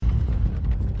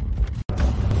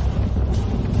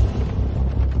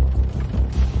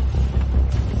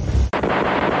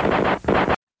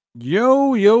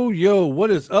Yo, yo, yo,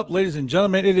 what is up, ladies and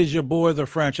gentlemen? It is your boy, the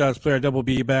franchise player, Double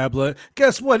B Bad Blood.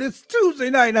 Guess what? It's Tuesday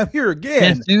night, and I'm here It's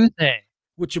again Tuesday.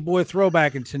 with your boy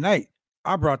Throwback. And tonight,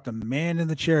 I brought the man in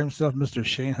the chair himself, Mr.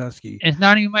 Shane Husky. It's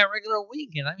not even my regular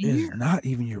week, and I'm It is here. not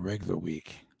even your regular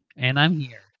week. And I'm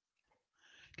here.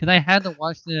 Because I had to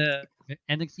watch the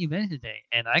NXT Vengeance today.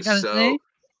 And I gotta say,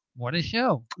 what a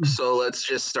show. So let's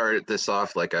just start this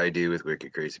off like I do with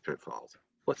Wicked Crazy Pitfalls.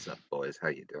 What's up, boys? How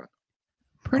you doing?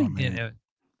 Pretty man. good.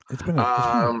 It's been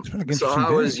a good So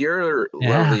how was your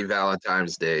lovely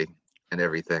Valentine's Day and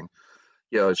everything?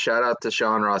 Yo, shout out to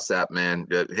Sean Ross Sapp, man.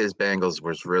 His Bengals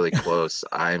was really close.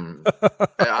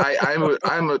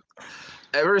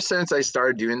 Ever since I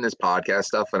started doing this podcast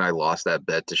stuff and I lost that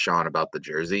bet to Sean about the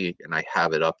jersey and I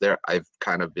have it up there, I've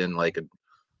kind of been like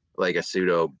a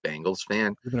pseudo Bengals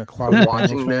fan. You've been a closet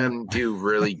Watching Bengals them do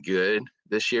really good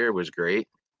this year was great.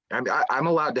 I mean, I'm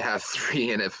allowed to have 3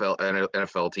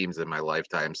 NFL teams in my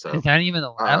lifetime, so Is that even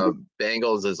allowed?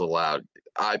 Bengals is allowed.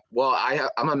 I'm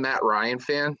a Matt Ryan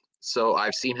fan, so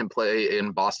I've seen him play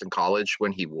in Boston College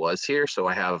when he was here. So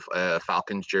I have a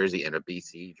Falcons jersey and a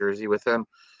BC jersey with him.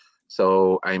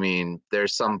 So I mean,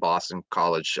 there's some Boston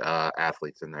College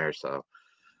athletes in there. So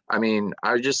I mean,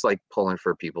 I just like pulling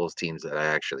for people's teams that I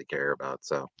actually care about.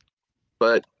 So,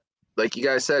 but like you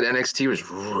guys said, NXT was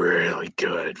really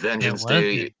good. Vengeance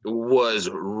Day was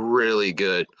really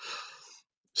good.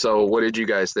 So what did you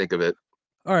guys think of it?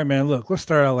 All right, man, look, let's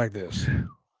start out like this.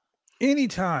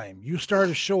 Anytime you start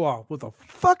a show off with a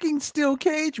fucking steel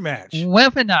cage match.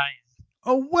 Weaponized.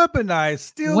 A weaponized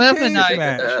steel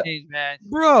cage match.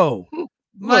 Bro.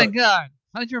 My God.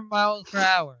 100 miles per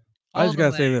hour. I just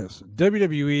got to say this.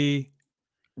 WWE,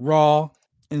 Raw,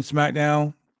 and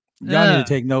SmackDown, y'all need to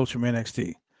take notes from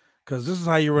NXT. Because this is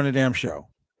how you run a damn show.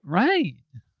 Right.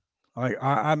 Like,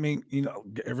 I mean, you know,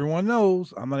 everyone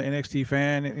knows I'm not an NXT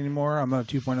fan anymore. I'm not a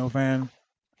 2.0 fan.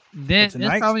 This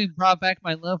probably brought back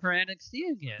my love for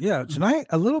NXT again. Yeah, tonight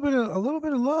a little bit of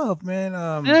love, man.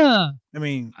 Yeah. I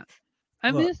mean, I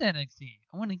miss NXT.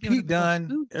 I want to give Pete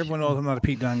Dunne. Everyone knows I'm not a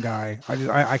Pete Dunne guy.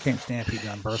 I can't stand Pete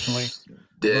Dunne personally.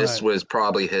 This was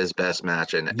probably his best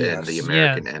match in the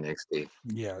American NXT.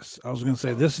 Yes, I was gonna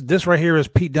say this right here is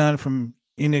Pete Dunne from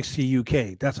NXT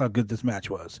UK. That's how good this match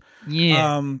was.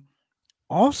 Yeah.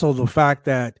 Also, the fact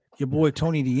that your boy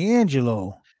Tony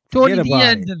D'Angelo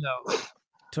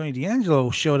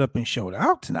showed up and showed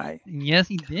out tonight. Yes,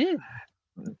 he did.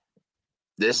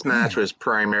 This match was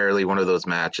primarily one of those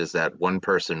matches that one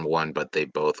person won, but they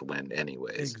both win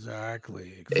anyways.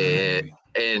 Exactly.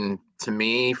 And to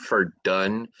me, for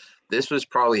Dunn, this was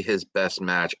probably his best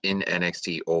match in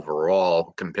NXT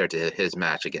overall compared to his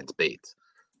match against Bates.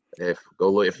 If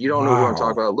you don't know who I'm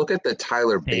talking about, look at the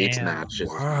Tyler Bates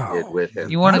matches he did with him.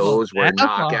 Those were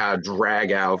knockout,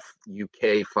 drag out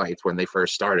UK fights when they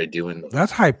first started doing them.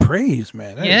 That's high praise,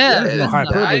 man. High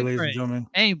praise, ladies and gentlemen.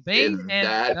 Hey, Bates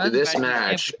this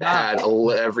match had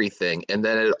everything, and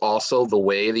then it also the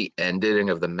way the ending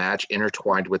of the match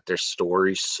intertwined with their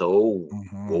story so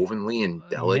wovenly and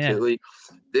delicately.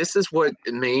 This is what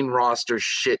main roster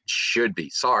shit should be.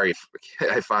 Sorry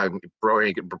if I'm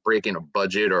breaking a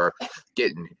budget or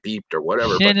getting beeped or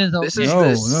whatever. But this is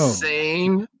the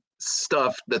same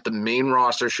stuff that the main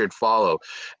roster should follow.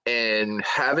 And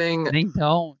having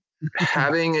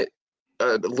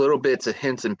little bits of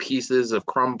hints and pieces of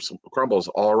crumbles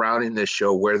all around in this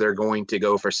show where they're going to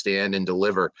go for stand and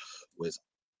deliver was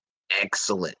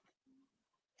excellent.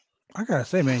 I gotta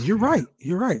say, man, you're right.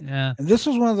 Yeah. And this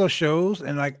was one of those shows,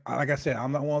 and like I said,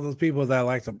 I'm not one of those people that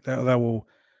like that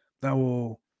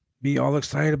will be all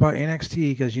excited about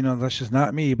NXT because that's just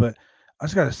not me. But I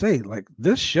just gotta say, like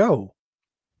this show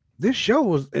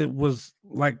was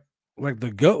like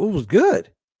the go. It was good.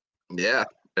 Yeah,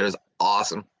 it was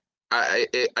awesome.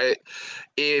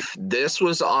 If this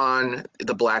was on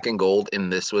the Black and Gold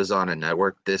and this was on a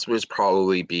network, this was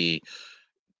probably be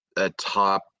a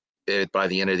top. By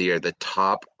the end of the year,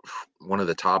 one of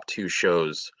the top 2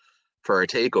 shows for a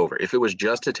takeover. If it was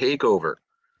just a takeover,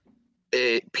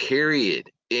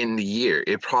 period in the year,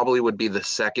 it probably would be the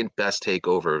second best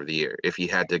takeover of the year if you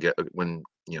had to get when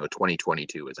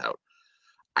 2022 is out.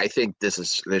 I think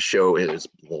this show is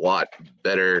a lot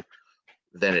better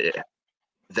than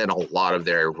a lot of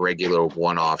their regular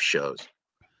one-off shows.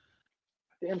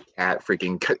 Damn cat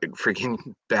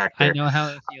freaking back there. I know how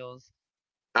it feels.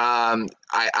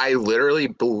 I literally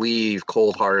believe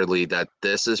cold-heartedly that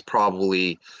this is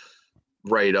probably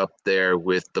right up there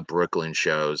with the Brooklyn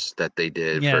shows that they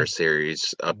did for a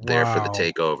series up there for the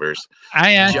takeovers.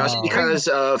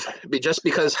 Just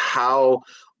because how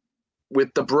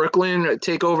with the Brooklyn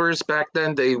takeovers back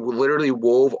then, they literally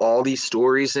wove all these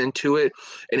stories into it,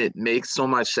 and it makes so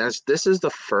much sense. This is the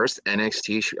first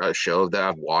NXT show that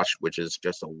I've watched, which is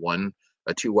just a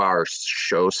 2-hour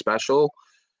show special,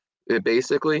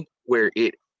 basically, where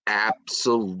it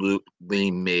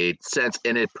absolutely made sense,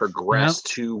 and it progressed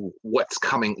to what's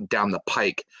coming down the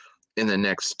pike in the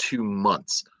next 2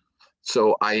 months.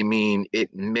 So, I mean,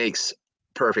 it makes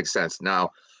perfect sense.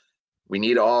 Now, we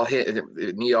need all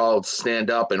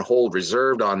stand up and hold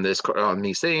reserved on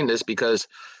me saying this because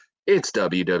it's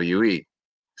WWE.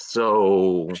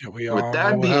 So we all know what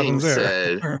happens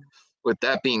there. With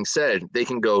that being said, they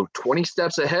can go 20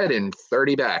 steps ahead and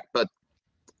 30 back. But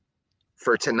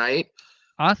for tonight,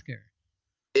 Oscar,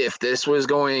 if this was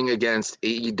going against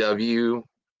AEW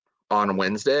on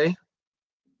Wednesday,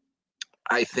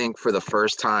 I think for the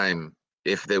first time,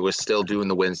 if they was still doing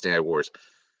the Wednesday Night Wars,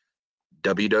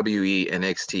 WWE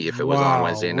NXT, if it was on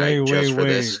Wednesday night,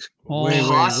 this.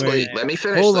 Possibly, let me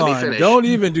finish. Hold on. Don't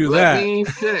even do that. Let me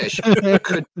finish.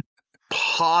 Could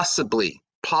possibly,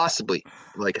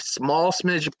 like a small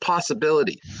smidge of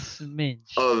possibility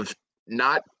of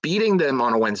not beating them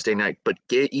on a Wednesday night, but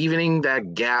evening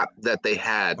that gap that they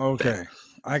had. Okay.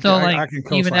 I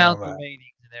can even out the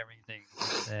ratings and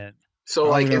everything. So,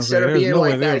 like, instead of being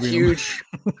like that huge,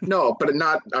 no, but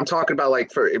not, I'm talking about like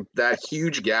for that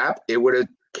huge gap, it would have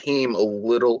came a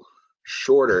little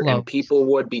shorter, and people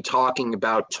would be talking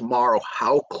about tomorrow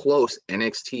how close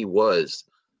NXT was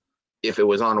if it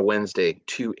was on a Wednesday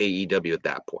to AEW at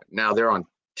that point. Now they're on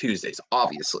Tuesdays,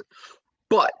 obviously,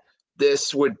 but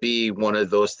this would be one of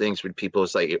those things where people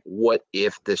is like, what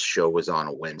if this show was on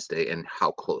a Wednesday, and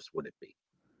how close would it be?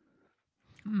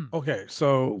 Okay,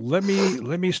 so let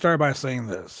me start by saying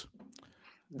this.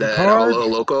 The card,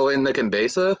 Loco in the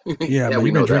Cambesa? Yeah, but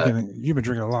you've been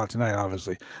drinking a lot tonight,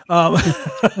 obviously. The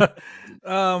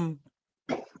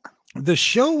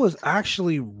show was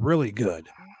actually really good.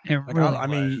 I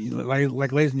mean,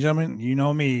 like ladies and gentlemen, you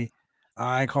know me,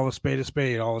 I call a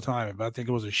spade all the time. If I think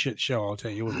it was a shit show, I'll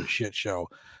tell you it was a shit show.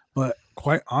 But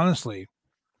quite honestly,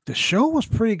 the show was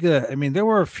pretty good. I mean, there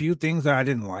were a few things that I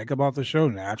didn't like about the show,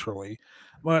 naturally.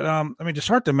 But I mean, to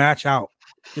start the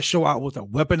show out with a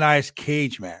weaponized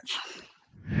cage match.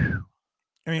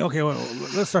 I mean, okay, well,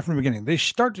 let's start from the beginning. They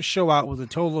start to show out with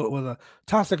a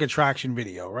toxic attraction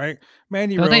video, right?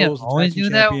 Mandy Rose, they always do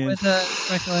that with a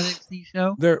special NXT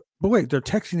show. They're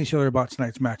texting each other about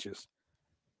tonight's matches,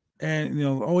 and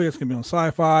it's gonna be on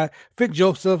Sci-Fi. Vic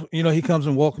Joseph, he comes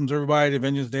and welcomes everybody to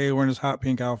Vengeance Day wearing his hot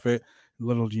pink outfit.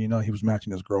 Little do you know, he was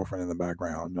matching his girlfriend in the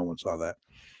background. No one saw that.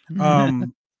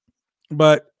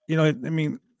 But I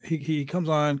mean, he comes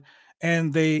on,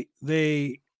 and they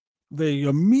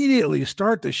immediately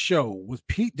start the show with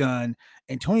Pete Dunne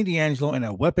and Tony D'Angelo in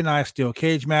a weaponized steel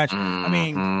cage match. I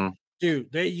mean, dude,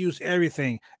 they use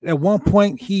everything. At one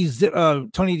point,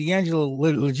 Tony D'Angelo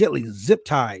legitly zip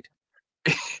tied.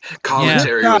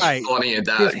 Commentary was funny, and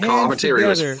that commentary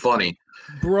was funny,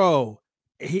 bro.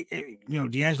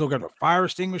 D'Angelo got a fire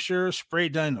extinguisher,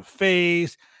 sprayed Dunne in the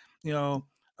face.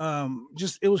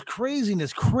 Just it was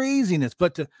craziness.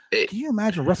 But can you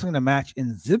imagine wrestling a match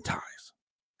in zip ties?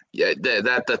 Yeah,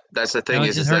 that's the thing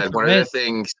is that one of the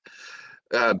things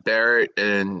Barrett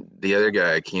and the other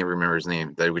guy, I can't remember his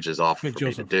name, which is awful for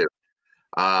me to do.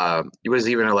 He was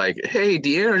even like, hey,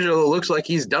 D'Angelo looks like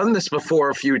he's done this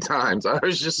before a few times. I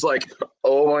was just like,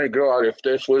 oh my God, if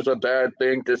this was a bad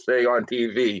thing to say on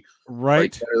TV.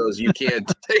 Right. Like those you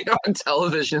can't say on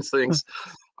television things.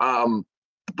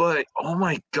 But oh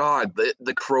my God,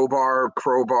 the crowbar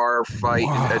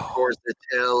fight towards the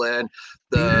tail end,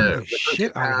 the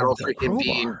shit paddle freaking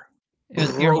being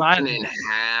broken in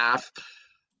half.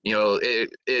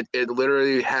 It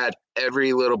literally had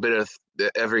every little bit of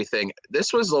everything.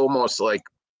 This was almost like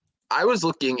I was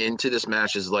looking into this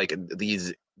match as like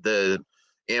the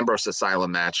Ambrose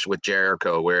Asylum match with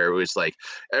Jericho, where it was like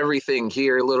everything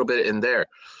here, a little bit in there.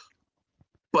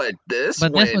 But this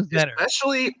was better.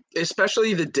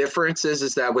 Especially the difference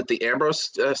is that with the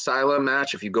Ambrose Asylum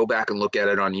match, if you go back and look at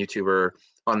it on YouTube or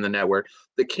on the network,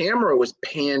 the camera was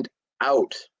panned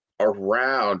out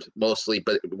around mostly,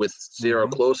 but with zero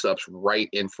close-ups right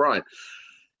in front.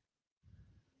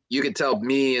 You could tell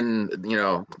me and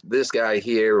this guy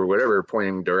here or whatever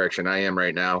pointing direction I am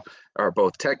right now are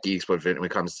both tech geeks when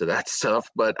it comes to that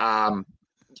stuff. But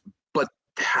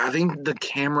having the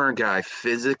camera guy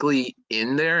physically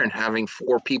in there and having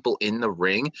 4 people in the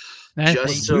ring,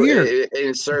 just so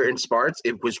in certain spots,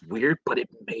 it was weird, but it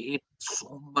made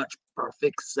so much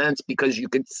perfect sense because you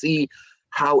could see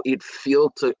how it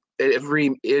felt to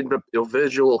every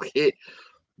individual hit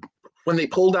when they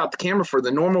pulled out the camera for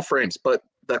the normal frames. But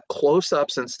the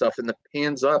close-ups and stuff and the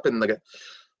pans up and the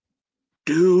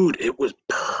dude, it was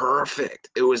perfect.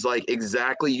 It was like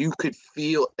exactly, you could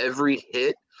feel every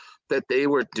hit that they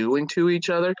were doing to each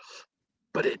other,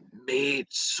 but it made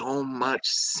so much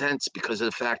sense because of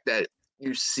the fact that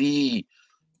you see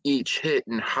each hit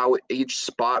and how each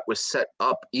spot was set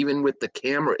up, even with the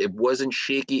camera. It wasn't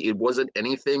shaky. It wasn't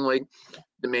anything like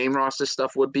the main roster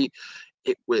stuff would be.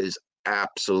 It was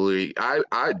absolutely,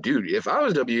 dude, if I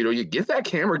was WWE, give that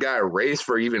camera guy a raise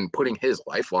for even putting his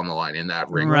life on the line in that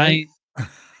ring. Right.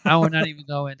 I would not even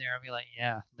go in there. I'd be like,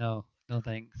 yeah, no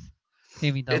thanks.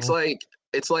 Pay me double.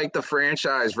 It's like the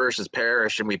franchise versus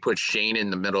Parrish, and we put Shane in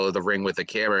the middle of the ring with the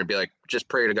camera and be like, just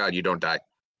pray to God you don't die.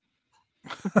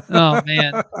 Oh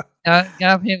man,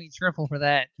 gotta pay me triple for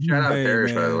that. Shout out to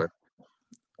Parrish, by the way.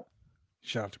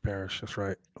 Shout out to Parrish. That's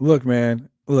right. Look, man.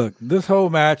 Look, this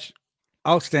whole match,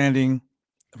 outstanding.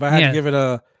 If I had to give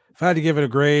it a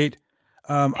grade,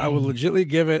 I would legitimately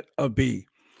give it a B.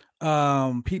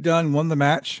 Pete Dunne won the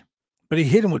match, but he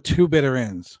hit him with two bitter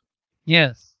ends.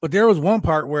 Yes. But there was one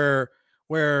part where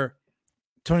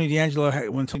Tony D'Angelo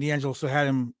still had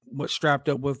him strapped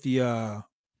up with the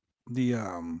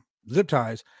zip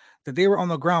ties, that they were on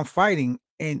the ground fighting,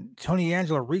 and Tony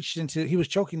D'Angelo he was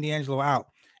choking D'Angelo out,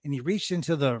 and he reached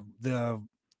into the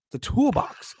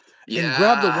toolbox and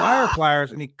grabbed the wire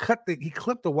pliers, and he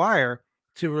clipped the wire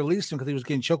to release him because he was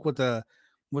getting choked with the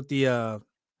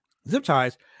zip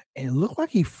ties, and it looked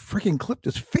like he freaking clipped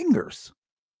his fingers.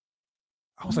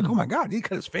 I was like, oh my God, did he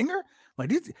cut his finger?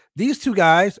 Like these two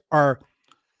guys are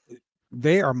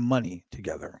money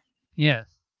together. Yes.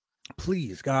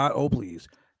 Please, God, oh please,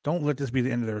 don't let this be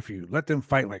the end of their feud. Let them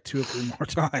fight like 2 or 3 more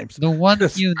times. The one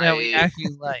feud that we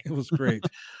actually like. It was great.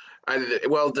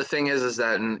 Well, the thing is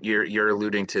that, and you're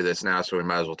alluding to this now, so we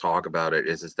might as well talk about it.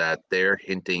 Is that they're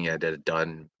hinting at a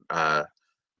done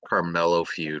Carmelo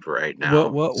feud right now?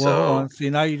 Well, hold on.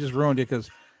 See, now you just ruined it because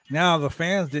now the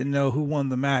fans didn't know who won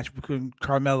the match between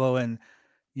Carmelo and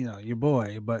your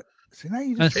boy. But see, now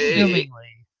you just assumingly.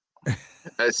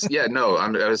 I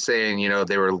was saying,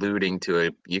 they were alluding to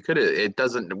it.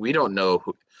 We don't know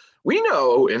who. We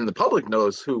know, and the public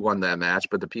knows who won that match,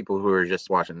 but the people who are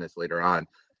just watching this later on,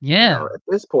 at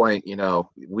this point,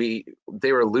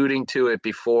 they were alluding to it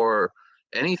before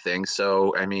anything.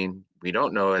 So, I mean, we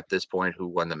don't know at this point who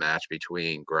won the match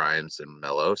between Grimes and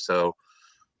Mello. So,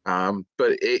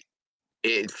 but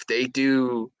if they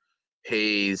do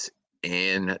Hayes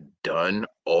and Dunn,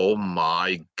 oh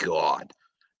my God.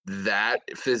 That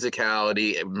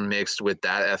physicality mixed with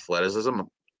that athleticism,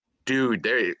 dude,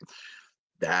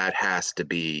 that has to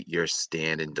be your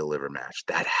stand and deliver match.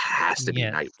 That has to be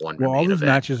night one. Well, all these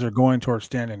matches are going towards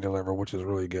stand and deliver, which is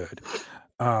really good.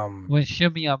 Which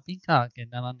should be on Peacock and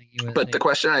not on the USA. But the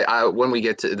question I when we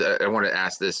get to I want to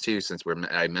ask this too, since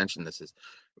I mentioned this, is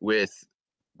with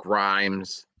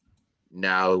Grimes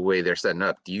now the way they're setting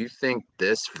up. Do you think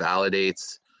this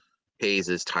validates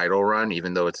Hayes' title run,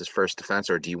 even though it's his first defense,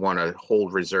 or do you want to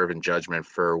hold reserve and judgment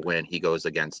for when he goes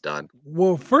against Dunn?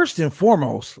 Well, first and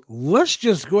foremost, let's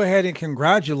just go ahead and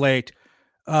congratulate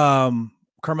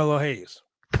Carmelo Hayes.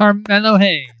 Carmelo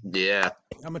Hayes. Yeah.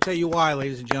 I'm going to tell you why,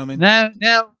 ladies and gentlemen. That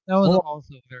was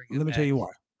also very good. Let me tell you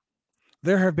why.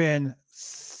 There have been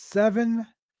 7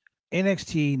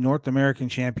 NXT North American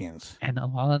champions. And a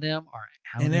lot of them are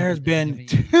out. And there has been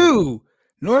 2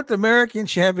 North American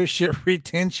Championship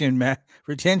retentions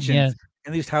in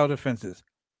these title defenses.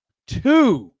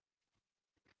 2.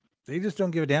 They just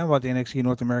don't give a damn about the NXT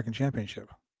North American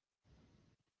Championship.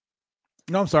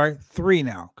 No, I'm sorry. 3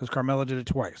 now, because Carmelo did it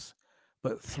twice.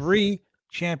 But 3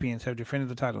 champions have defended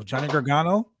the title. Johnny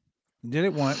Gargano did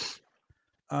it once.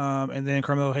 And then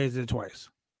Carmelo Hayes did it twice.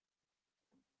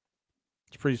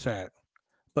 It's pretty sad.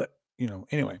 But,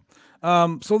 anyway.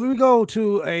 So then we go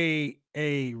to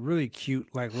a really cute,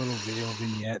 little video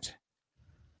vignette.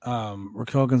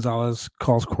 Raquel Gonzalez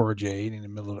calls Cora Jade in the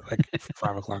middle of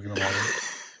 5 o'clock in the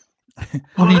morning.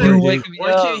 What are you doing waking me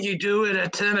Why up? can't you do it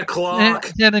at 10 o'clock?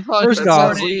 10 o'clock. First That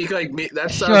off, sounds like me.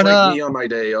 That sounds like me on my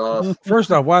day off. First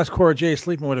off, why is Cora Jade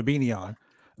sleeping with a beanie on?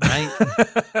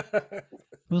 Right?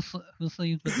 Who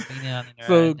sleeps with a beanie on?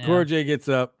 So Cora Jade gets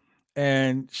up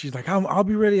and she's like, "I'll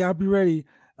be ready. I'll be ready."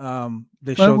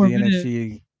 They showed the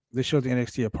NXT. They showed the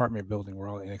NXT apartment building where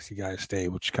all the NXT guys stay,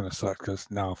 which kind of sucks because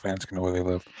now fans can know where they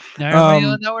live. Everybody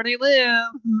will know where they live.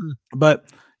 But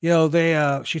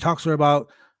she talks to her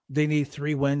about they need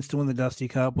 3 wins to win the Dusty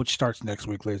Cup, which starts next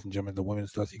week, ladies and gentlemen. The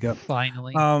Women's Dusty Cup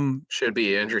finally should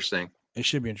be interesting. It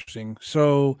should be interesting.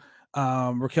 So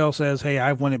Raquel says, "Hey,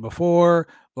 I've won it before."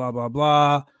 Blah blah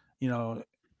blah.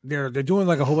 They're doing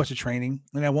a whole bunch of training,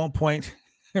 and at one point,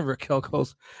 Raquel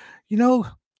goes,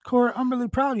 Cora, I'm really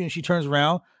proud of you. And she turns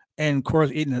around and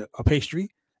Cora's eating a pastry.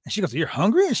 And she goes, "You're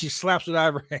hungry?" And she slaps it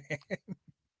out of her hand.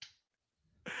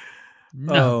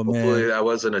 No. Oh Hopefully man. that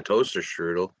wasn't a toaster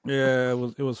strudel. Yeah,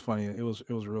 it was funny. It was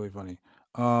really funny.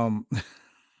 Um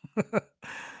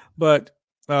but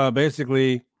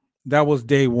basically that was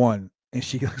day one. And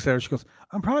she looks at her, she goes,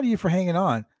 "I'm proud of you for hanging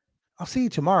on. I'll see you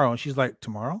tomorrow." And she's like,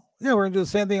 "Tomorrow? Yeah, we're gonna do the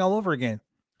same thing all over again."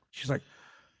 She's like,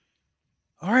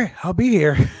 "All right, I'll be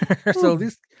here." So Whew.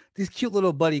 these cute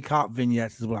little buddy cop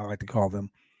vignettes is what I like to call them.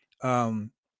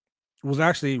 Um, was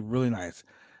actually really nice.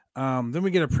 Then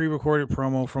we get a pre-recorded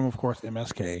promo from, of course,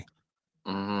 MSK.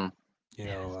 Hmm. You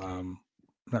know, Yes.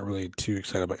 not really too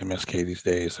excited about MSK these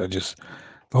days. I just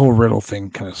the whole riddle thing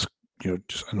kind of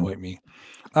just annoyed me.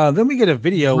 Then we get a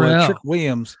video with Trick Bro.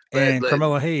 Williams Let and let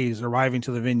Carmelo Hayes arriving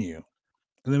to the venue,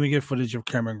 and then we get footage of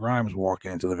Cameron Grimes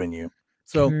walking into the venue.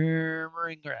 So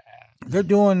Cameron Grass. they're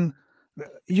doing.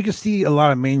 You can see a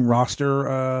lot of main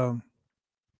rosterisms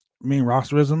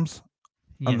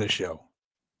on Yes. this show,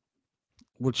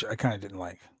 which I kind of didn't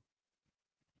like.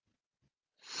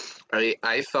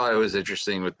 I thought it was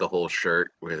interesting with the whole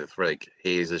shirt with like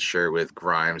Hayes' shirt with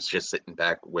Grimes just sitting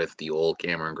back with the old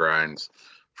Cameron Grimes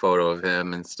photo of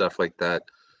him and stuff like that.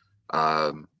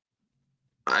 Um,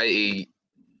 I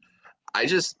I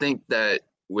just think that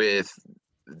with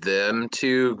them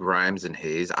two, Grimes and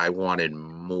Hayes, I wanted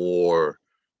more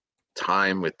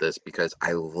time with this because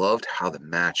I loved how the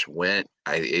match went.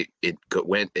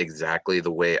 Went exactly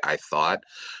the way I thought.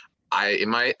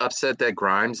 I upset that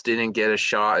Grimes didn't get a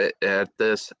shot at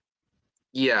this.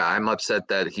 Yeah, I'm upset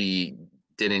that he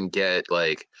didn't get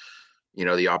like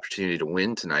the opportunity to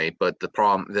win tonight. But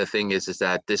the thing is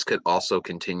that this could also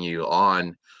continue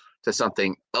on to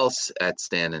something else at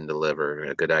Stand and Deliver.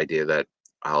 A good idea that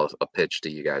I'll pitch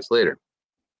to you guys later.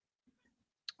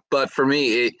 But for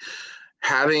me,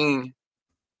 having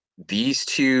these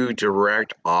two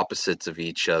direct opposites of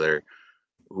each other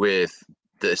with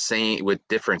with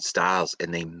different styles,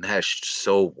 and they meshed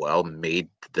so well, made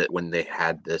that when they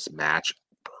had this match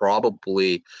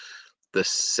probably the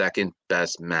second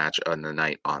best match on the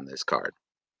night on this card.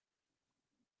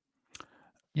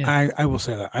 Yes. I will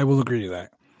say that. I will agree to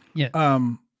that. Yes.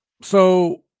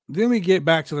 So then we get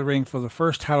back to the ring for the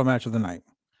first title match of the night.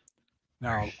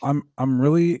 Now I'm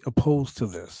really opposed to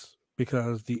this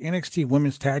because the NXT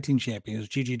Women's Tag Team Champions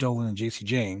Gigi Dolan and JC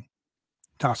Jane,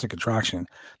 Toxic Attraction,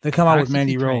 they come out with Toxic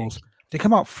Mandy Drake. Rose. They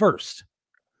come out first.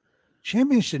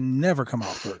 Champions should never come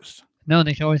out first. No,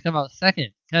 they should always come out second.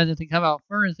 Because if they come out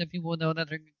first, then people know that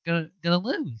they're gonna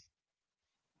lose.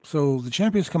 So the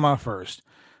champions come out first.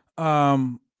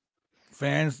 Um,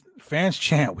 fans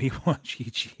chant, "We want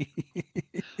Gigi."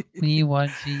 We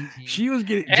want Gigi. She was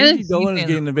getting Gigi NXT Dolan is fans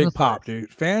are getting a big pop, ruthless.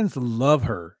 dude. Fans love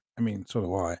her. I mean, so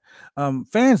do I.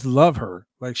 Fans love her.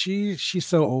 Like she's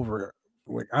so over it.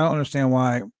 Like I don't understand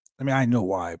why. I mean, I know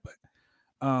why, but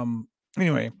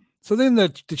anyway. So then the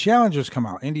challengers come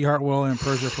out: Indy Hartwell and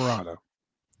Persia Parada.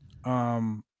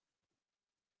 Um,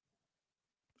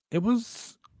 it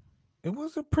was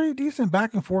a pretty decent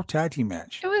back and forth tag team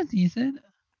match. It was decent.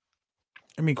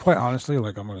 I mean, quite honestly,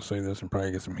 like I'm gonna say this and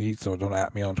probably get some heat, so don't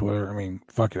at me on Twitter. I mean,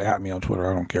 fuck it, at me on Twitter.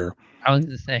 I don't care. I was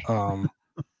gonna say.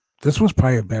 This was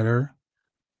probably better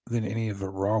than any of the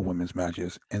Raw women's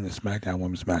matches and the SmackDown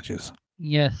women's matches.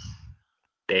 Yes.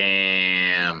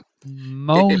 Damn.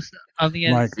 Most of the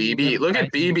Like NXT BB, women's look at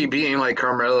matches. BB being like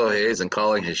Carmelo Hayes and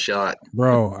calling his shot.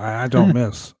 Bro, I don't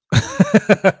miss.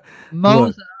 Look,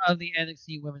 Most of the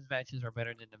NXT women's matches are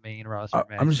better than the main roster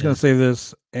matches. I'm just gonna say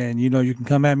this, and you can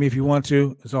come at me if you want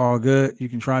to. It's all good. You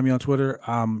can try me on Twitter.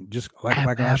 Just like if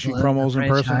I can shoot promos in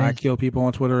person, I kill people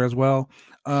on Twitter as well.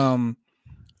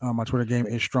 My Twitter game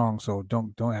is strong, so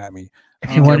don't at me.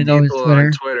 If you want to know his People Twitter,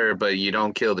 on Twitter, but you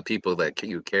don't kill the people that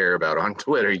you care about on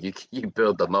Twitter. You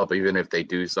build them up even if they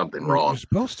do something wrong. You're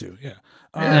supposed to, yeah.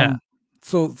 Yeah.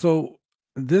 So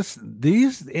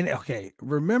okay.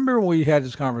 Remember when we had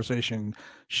this conversation,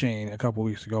 Shane, a couple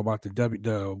weeks ago about the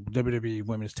WWE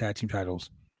Women's Tag Team titles?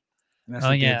 And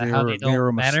I said how they they were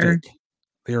a don't matter. mistake.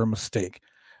 They were a mistake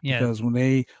Yeah, because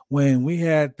when we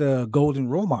had the Golden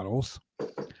Role Models,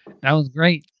 that was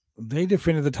great, they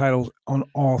defended the titles on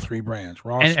all three brands,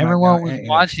 Raw, and SmackDown, everyone was and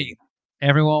watching. NXT.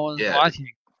 Everyone was Yeah. watching.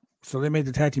 So they made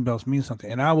the tag team belts mean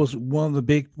something, and I was one of the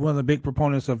big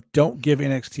proponents of don't give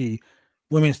NXT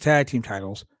women's tag team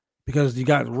titles because you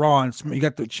got Raw and you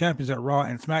got the champions at Raw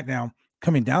and SmackDown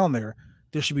coming down there.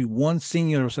 There should be one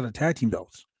singular set of tag team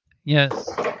belts. Yes.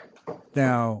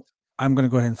 Now I'm going to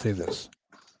go ahead and say this: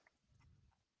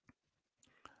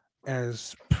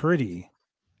 as pretty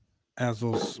as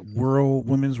those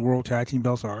women's world tag team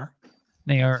belts are,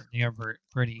 They are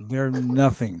pretty. They're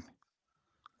nothing.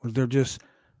 They're just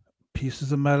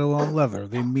pieces of metal on leather.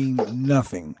 They mean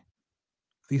nothing.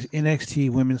 These NXT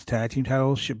women's tag team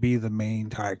titles should be the main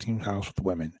tag team titles for the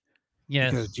women.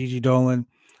 Because Yes. Gigi Dolan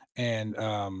and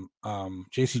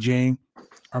JC Jane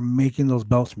are making those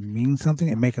belts mean something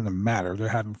and making them matter. They're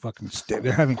having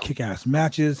they're having kick-ass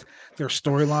matches. Their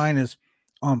storyline is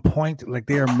on point. Like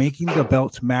they are making the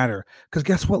belts matter. Because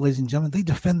guess what, ladies and gentlemen, they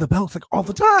defend the belts like all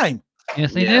the time.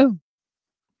 Yes, they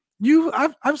do.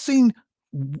 I've seen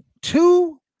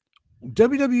 2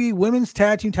 WWE Women's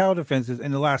Tag Team title defenses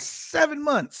in the last 7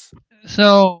 months.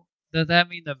 So does that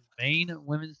mean the main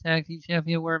women's tag team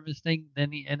champion were a mistake than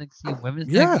the NXT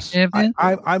women's tag team champion?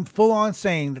 I'm full on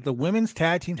saying that the women's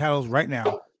tag team titles right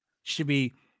now should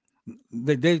be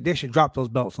they should drop those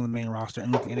belts on the main roster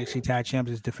and let the NXT tag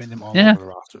champions defend them all over the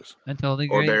rosters. I totally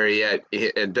agree. Or better yet,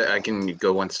 I can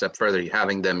go one step further.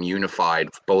 Having them unified,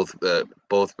 both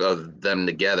of them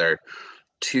together,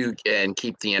 and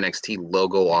keep the NXT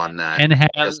logo on that, and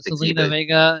have Selena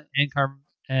Vega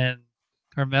and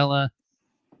Carmella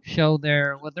show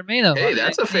what they're made of. Hey,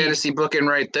 that's a fantasy booking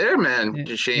right there, man.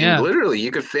 Shane, yeah. Literally,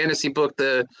 you could fantasy book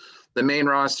the main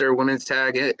roster women's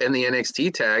tag and the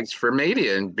NXT tags for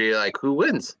Mania and be like, who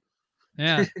wins?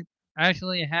 Yeah.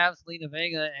 Actually have Selena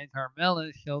Vega and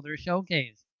Carmella show their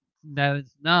showcase. That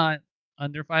is not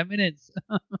under 5 minutes.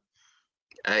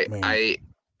 I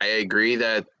agree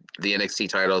that the NXT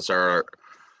titles are,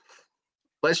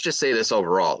 let's just say this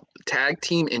overall, tag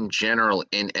team in general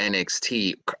in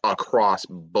NXT across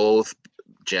both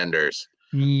genders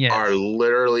are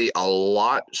literally a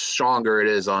lot stronger it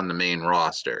is on the main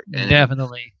roster. And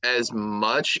definitely. As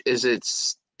much as it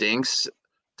stinks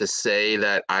to say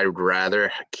that I'd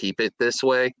rather keep it this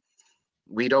way,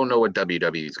 we don't know what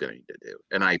WWE is going to do.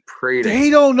 And I pray they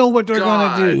don't know what they're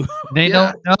going to do. They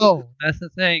don't know. That's the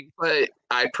thing. But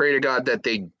I pray to God that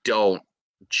they don't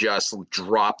just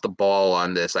drop the ball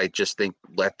on this. I just think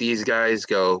let these guys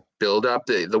go, build up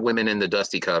the women in the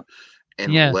Dusty Cup,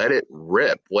 and let it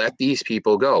rip. Let these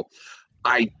people go.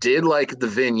 I did like the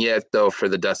vignette, though, for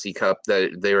the Dusty Cup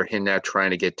that they were hinting at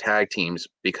trying to get tag teams,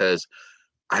 because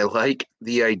I like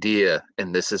the idea,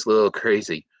 and this is a little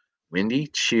crazy, Wendy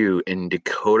Chu and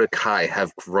Dakota Kai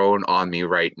have grown on me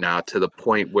right now to the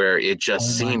point where it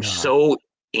just seems so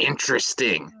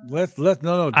interesting.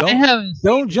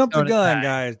 Don't jump the gun,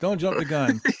 guys. Don't jump the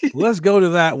gun. Let's go to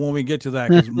that when we get to that,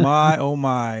 because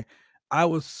my, I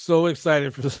was so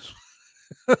excited for this.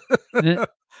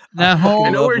 I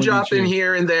know we're dropping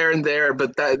here and there,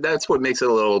 but that's what makes it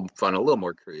a little fun, a little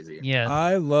more crazy. Yeah,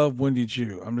 I love Wendy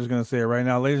Chu. I'm just gonna say it right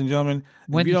now, ladies and gentlemen.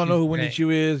 If you don't know who Wendy Chu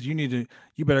is, you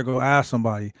better go ask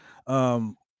somebody.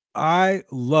 I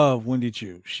love Wendy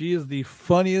Chu. She is the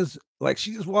funniest. Like,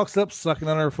 she just walks up sucking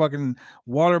on her fucking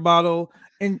water bottle,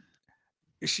 and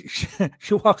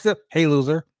she walks up, "Hey,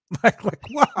 loser!" Like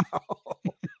wow.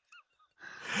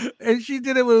 And she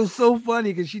did it. It was so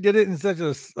funny because she did it in such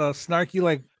a snarky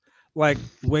like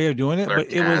way of doing it,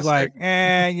 but it was like,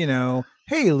 hey,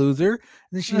 loser. And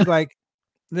then she's like,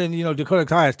 Dakota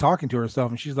Kai is talking to herself,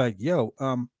 and she's like, yo,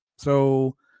 I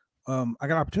got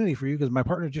an opportunity for you because my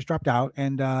partner just dropped out,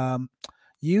 and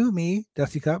you, me,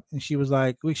 Dusty Cup, and she's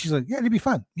like, yeah, it'd be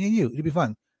fun, me and you, it'd be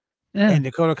fun. Yeah. And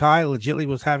Dakota Kai legitimately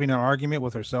was having an argument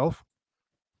with herself,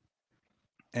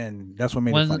 and that's what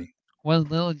made it funny. Was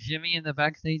little Jimmy in the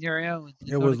backstage area?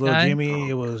 It was little Jimmy.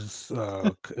 It was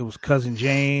cousin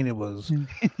Jane. It was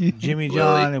Jimmy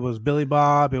John. It was Billy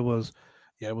Bob. It was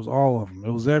all of them.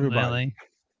 It was everybody. Really?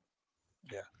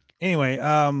 Yeah. Anyway,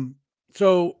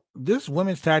 so this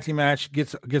women's tag team match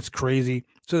gets crazy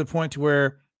to the point to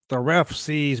where the ref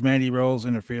sees Mandy Rose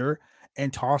interfere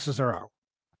and tosses her out.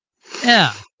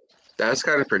 Yeah. That's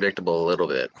kind of predictable a little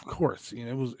bit. Of course,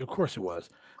 Of course it was.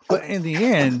 But in the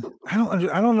end, I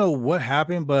don't know what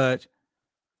happened, but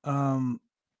Parada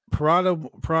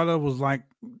was like,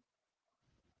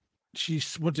 she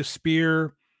went to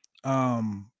spear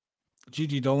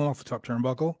Gigi Dolan off the top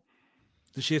turnbuckle.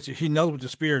 He knows what to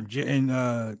spear, and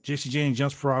JC Jane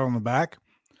jumps Parada on the back,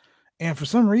 and for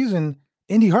some reason,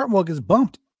 Indy Hartwell gets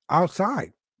bumped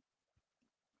outside.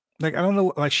 Like, I don't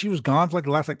know, like she was gone for like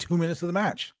the last 2 minutes of the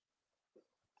match.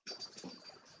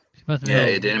 Yeah,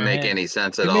 it didn't make any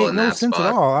sense at all. It made no sense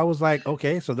at all. I was like,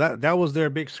 okay, so that was their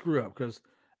big screw up because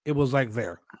it was like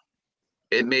there.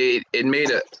 It made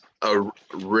a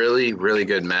really, really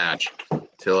good match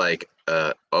to like,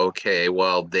 okay,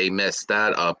 well, they messed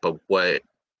that up, but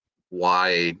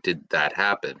why did that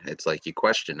happen? It's like you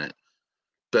question it.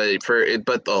 But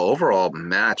the overall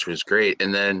match was great,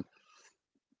 and then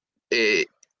it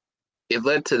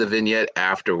led to the vignette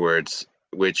afterwards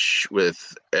which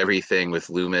with everything with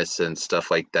Loomis and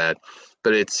stuff like that.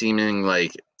 But it's seeming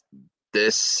like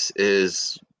this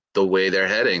is the way they're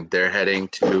heading. They're heading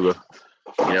to,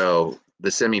 the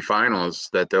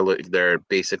semifinals that they're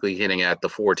basically hitting at the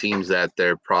 4 teams that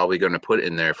they're probably going to put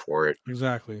in there for it.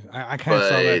 Exactly. I kind of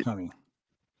saw that coming.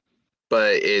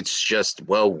 But it's just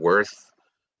well worth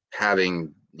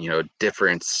having,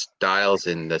 different styles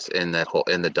in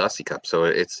the Dusty Cup. So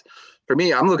it's, for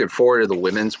me, I'm looking forward to the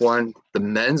women's one. The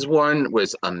men's one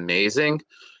was amazing.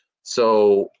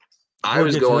 So I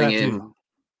was going in,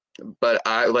 but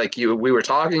we were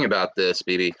talking about this,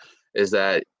 BB, is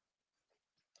that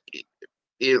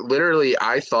it literally,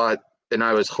 I thought, and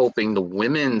I was hoping the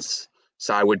women's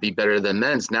side would be better than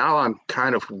men's. Now I'm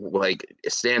kind of like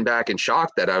stand back in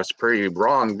shock that I was pretty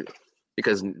wrong,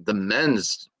 because the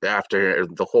men's, after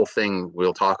the whole thing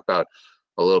we'll talk about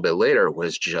a little bit later,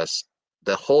 was just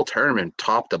the whole tournament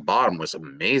top to bottom was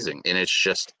amazing. And it's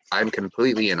just, I'm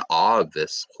completely in awe of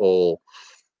this whole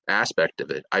aspect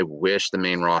of it. I wish the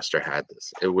main roster had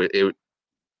this. It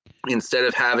instead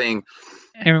of having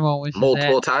everyone wishes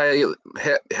multiple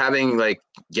having like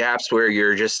gaps where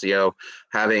you're just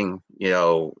having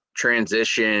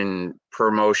transition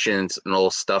promotions and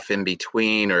all stuff in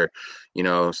between, or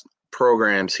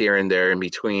programs here and there in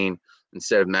between,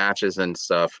 instead of matches and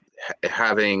stuff,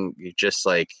 having just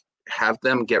like have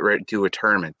them get ready to do a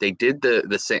tournament. They did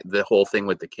the whole thing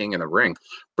with the King in the Ring.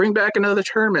 Bring back another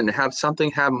tournament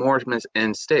and have more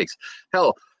and stakes.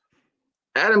 Hell,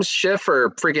 Adam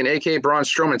Schefter, freaking AK Braun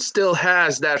Strowman, still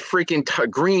has that freaking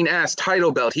green ass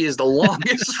title belt. He is the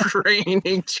longest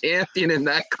reigning champion in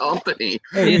that company.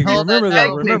 Hey, remember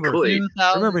that.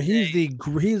 Remember,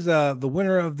 he's the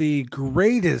winner of the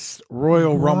greatest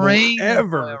Royal Rumble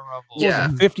ever. Royal Rumble. Yeah,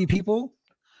 50 people.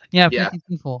 Yeah, 50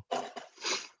 people.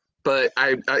 But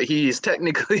he's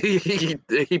technically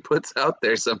he puts out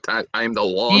there sometimes, I'm the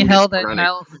longest. He held that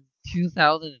title for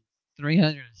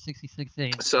 2,366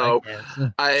 days. So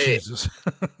I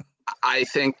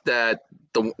think that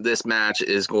this match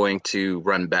is going to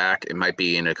run back. It might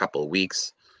be in a couple of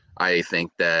weeks. I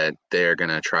think that they're going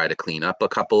to try to clean up a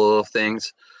couple of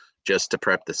things just to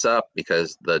prep this up,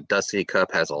 because the Dusty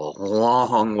Cup has a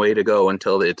long way to go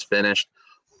until it's finished.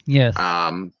 Yes.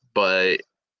 But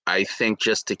I think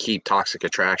just to keep Toxic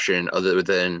Attraction, other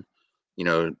than,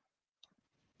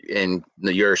 in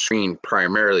your screen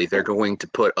primarily, they're going to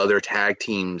put other tag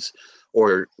teams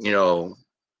or,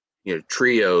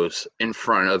 trios in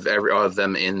front of every of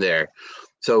them in there.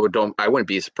 So I wouldn't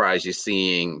be surprised you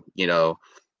seeing,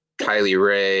 Kylie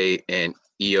Ray and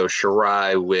Io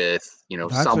Shirai with,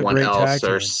 someone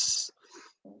else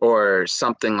or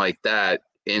something like that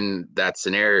in that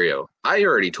scenario. I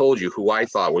already told you who I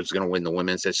thought was going to win the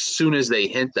women's. As soon as they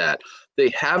hint that, they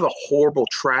have a horrible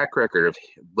track record of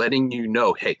letting you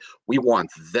know, hey, we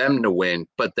want them to win,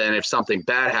 but then if something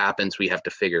bad happens, we have to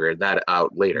figure that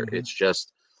out later. Mm-hmm. It's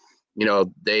just,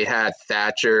 they had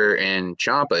Thatcher and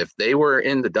Ciampa. If they were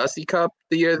in the Dusty Cup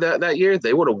the year that year,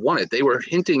 they would have won it. They were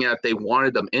hinting at they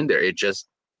wanted them in there. It just,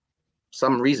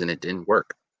 some reason it didn't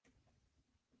work.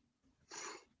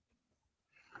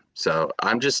 So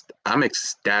I'm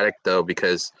ecstatic though,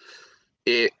 because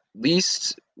at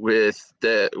least with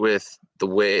the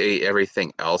way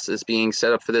everything else is being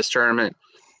set up for this tournament,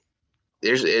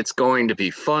 it's going to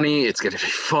be funny, it's going to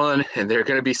be fun, and there are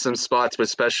going to be some spots,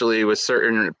 especially with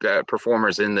certain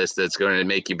performers in this, that's going to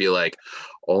make you be like,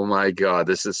 oh my god,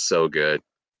 this is so good.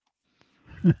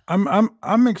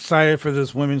 I'm excited for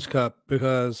this Women's Cup,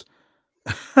 because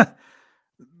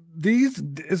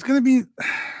it's going to be,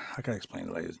 how can I explain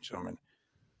it, ladies and gentlemen?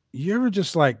 You ever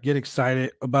just like get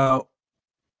excited about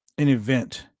an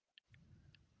event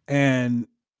and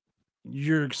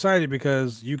you're excited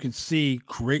because you can see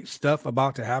great stuff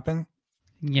about to happen?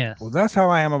 Yes. Well, that's how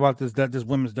I am about this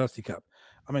Women's Dusty Cup.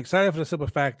 I'm excited for the simple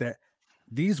fact that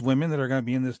these women that are going to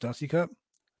be in this Dusty Cup,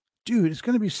 dude, it's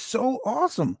going to be so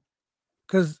awesome,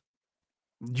 because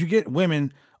you get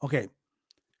women. Okay,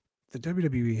 the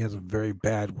WWE has a very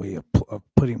bad way of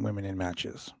putting women in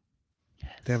matches.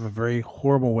 They have a very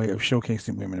horrible way of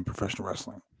showcasing women in professional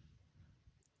wrestling.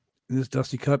 In this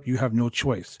Dusty Cup, you have no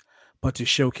choice but to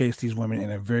showcase these women in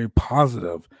a very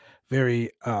positive, very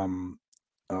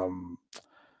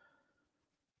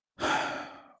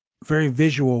very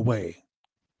visual way.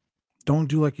 Don't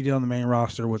do like you did on the main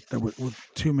roster with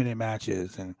 2-minute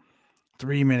matches and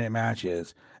 3-minute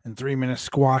matches and 3-minute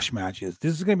squash matches.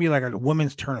 This is going to be like a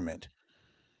women's tournament.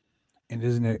 And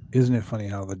isn't it funny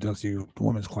how the Dusty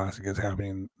Women's Classic is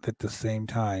happening at the same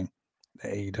time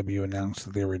that AEW announced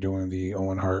that they were doing the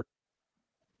Owen Hart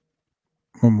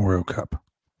Memorial Cup?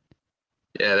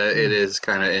 Yeah, it is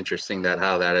kind of interesting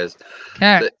how that is.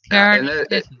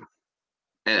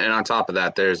 And on top of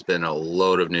that, there's been a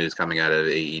load of news coming out of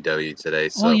AEW today.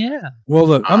 So, yeah. Well,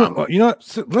 look, you know what?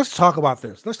 So let's talk about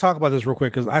this. Let's talk about this real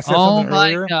quick because I said something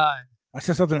earlier. God. I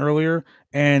said something earlier,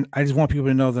 and I just want people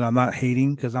to know that I'm not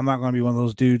hating because I'm not going to be one of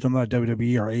those dudes. I'm not a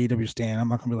WWE or AEW stan. I'm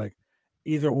not going to be like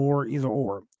either or.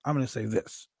 I'm going to say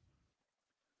this: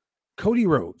 Cody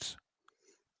Rhodes,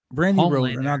 Brandy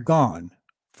Rhodes are now gone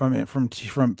from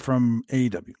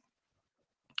AEW.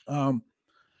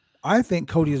 I think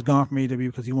Cody is gone from AEW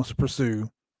because he wants to pursue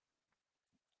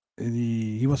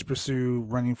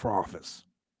running for office.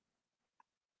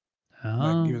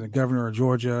 Like he was a governor of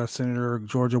Georgia, senator of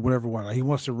Georgia, whatever one. He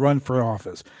wants to run for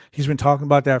office. He's been talking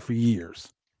about that for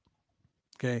years.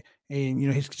 Okay. And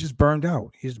he's just burned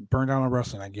out. He's burned out on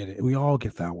wrestling. I get it. We all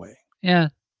get that way. Yeah.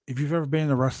 If you've ever been in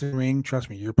a wrestling ring, trust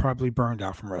me, you're probably burned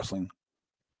out from wrestling.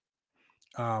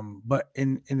 But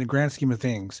in the grand scheme of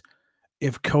things,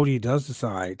 if Cody does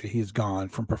decide that he's gone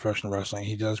from professional wrestling,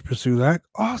 he does pursue that.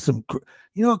 Awesome.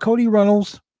 Cody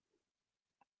Runnels.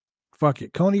 Fuck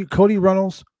it. Cody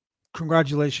Runnels.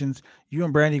 Congratulations. You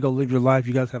and Brandy go live your life.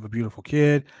 You guys have a beautiful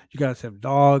kid. You guys have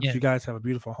dogs. Yeah. You guys have a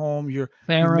beautiful home. You've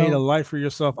made a life for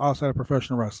yourself outside of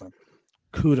professional wrestling.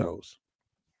 Kudos.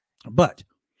 But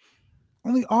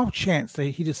on the off chance that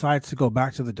he decides to go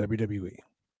back to the WWE,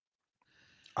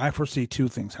 I foresee two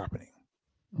things happening.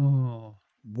 Oh.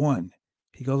 One,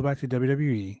 he goes back to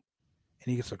WWE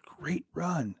and he gets a great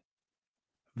run.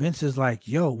 Vince is like,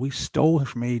 yo, we stole him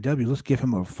from AEW. Let's give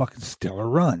him a fucking stellar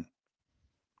run.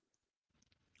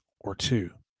 Or two,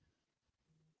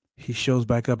 he shows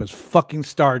back up as fucking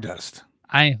Stardust.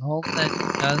 I hope that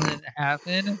doesn't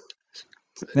happen.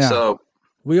 Now, so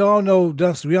we all know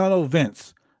Dust. We all know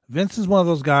Vince. Vince is one of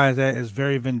those guys that is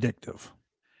very vindictive.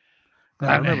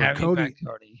 Remember,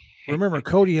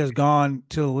 Cody has gone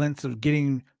to the lengths of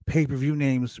getting pay-per-view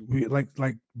names,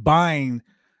 like buying,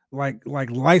 like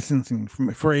licensing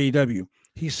for AEW.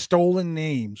 He's stolen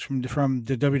names from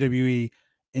the WWE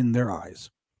in their eyes.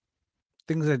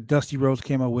 Things that Dusty Rhodes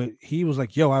came up with, he was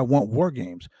like, yo, I want War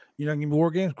Games. You're not going to give me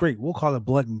War Games? Great. We'll call it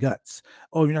Blood and Guts.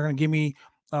 Oh, you're not going to give me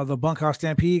the Bunkhouse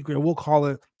Stampede? Great. We'll call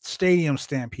it Stadium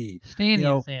Stampede.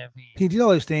 Stampede. He did all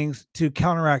these things to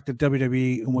counteract the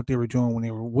WWE and what they were doing when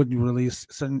they wouldn't release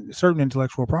certain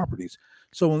intellectual properties.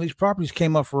 So when these properties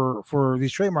came up for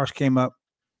these trademarks came up,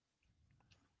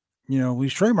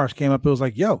 it was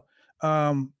like, yo,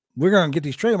 we're going to get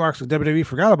these trademarks that WWE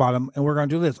forgot about them, and we're going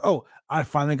to do this. Oh, I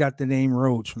finally got the name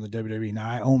Rhodes from the WWE. Now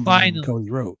I own the name Cody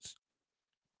Rhodes.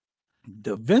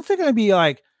 The Vince is going to be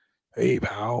like, hey,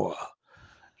 pal,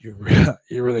 you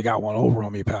really got one over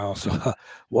on me, pal. So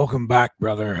welcome back,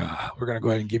 brother. We're going to go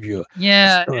ahead and give you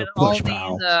a push, all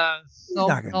pal. These He's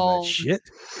not going to do that shit.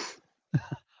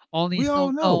 All these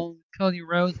so-called Cody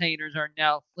Rhodes haters are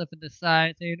now flipping the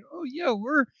side saying, oh, yeah,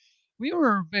 we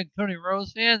were big Cody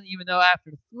Rhodes fans, even though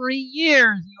after 3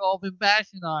 years you all been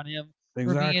bashing on him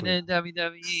for being in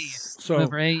WWE. So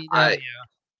for AEW.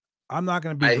 I'm not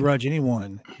going to begrudge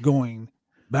anyone going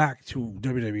back to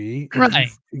WWE. Right.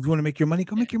 If you want to make your money,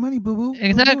 go make your money, boo-boo.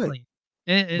 Exactly.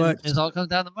 It all comes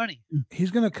down to money.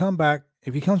 He's going to come back.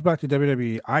 If he comes back to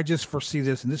WWE, I just foresee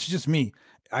this, and this is just me.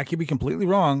 I could be completely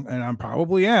wrong, and I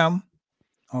probably am,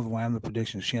 although I am the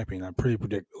predictions champion. I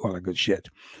predict a lot of good shit.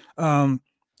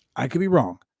 I could be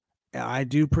wrong. I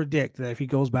do predict that if he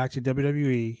goes back to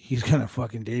WWE, he's going to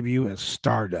fucking debut as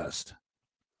Stardust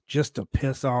just to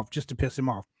piss him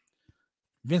off.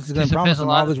 Vince is going to promise him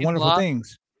all these wonderful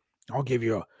things. I'll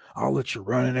let you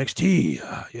run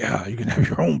NXT. Yeah, you can have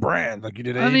your own brand like you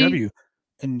did AEW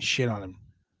and shit on him.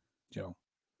 So,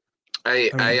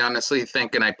 I honestly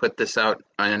think, and I put this out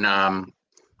on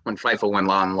when FIFA went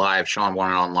on live, Sean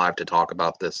went on live to talk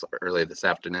about this early this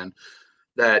afternoon,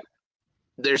 that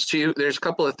there's a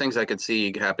couple of things I could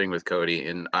see happening with Cody,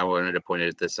 and I wanted to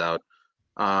point this out.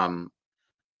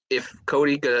 If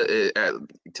Cody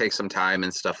takes some time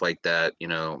and stuff like that,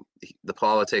 the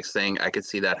politics thing, I could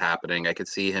see that happening. I could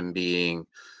see him being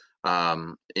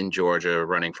in Georgia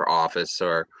running for office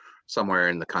or somewhere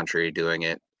in the country doing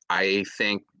it. I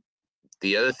think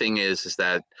the other thing is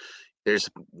that there's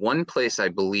one place I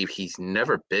believe he's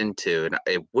never been to, and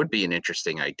it would be an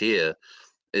interesting idea,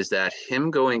 is that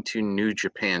him going to New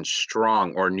Japan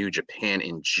Strong or New Japan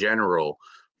in general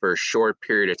for a short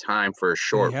period of time, for a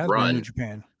short run. Been New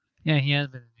Japan. Yeah, he has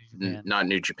been in New Japan. Not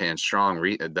New Japan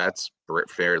Strong. That's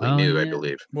fairly new, I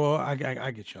believe. Well, I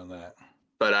get you on that.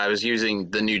 But I was using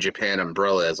the New Japan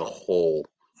umbrella as a whole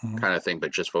kind of thing,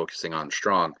 but just focusing on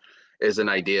Strong is an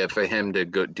idea for him to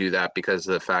go do that because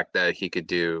of the fact that he could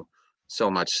do so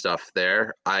much stuff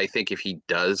there. I think if he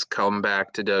does come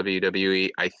back to WWE,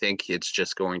 I think it's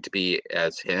just going to be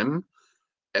as him,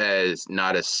 as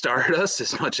not as Stardust,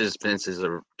 as much as Vince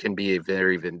can be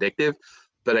very vindictive.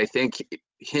 But I think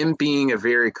him being a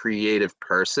very creative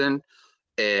person,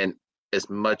 and as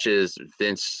much as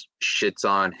Vince shits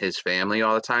on his family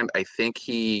all the time, I think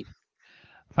he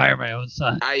fire my own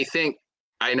son.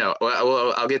 I know.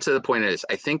 Well, I'll get to the point of this.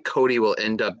 I think Cody will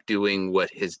end up doing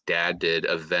what his dad did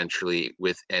eventually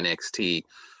with NXT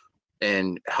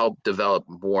and help develop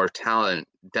more talent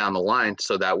down the line.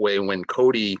 So that way, when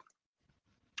Cody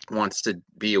wants to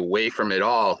be away from it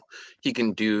all, he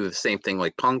can do the same thing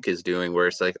like Punk is doing, where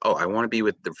it's like, oh, I want to be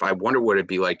I wonder what it'd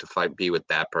be like to be with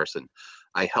that person.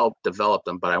 I helped develop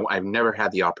them, but I've never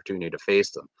had the opportunity to face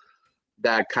them.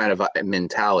 That kind of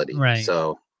mentality. Right.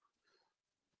 So,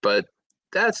 but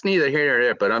that's neither here nor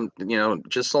there. But I'm,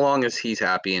 just so long as he's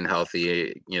happy and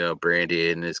healthy,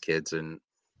 Brandy and his kids and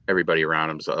everybody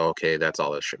around him, so okay, that's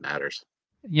all that shit matters.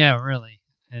 Yeah, really.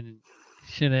 And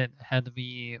shouldn't have to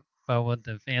be about what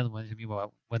the fans want, it should be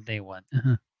about what they want.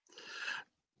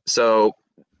 So,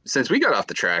 since we got off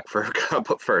the track for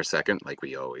a second, like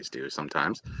we always do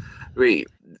sometimes, we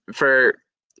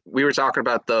were talking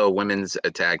about the women's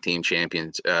tag team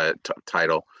champions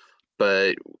title,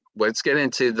 but let's get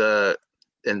into the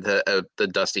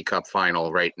Dusty Cup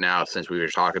final right now, since we were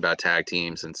talking about tag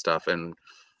teams and stuff. And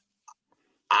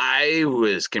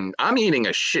I'm eating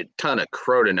a shit ton of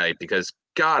crow tonight because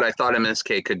God, I thought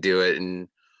MSK could do it, and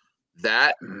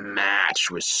that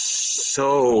match was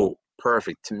so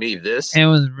perfect to me. This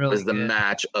was really was the good.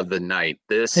 match of the night.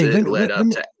 This led up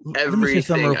to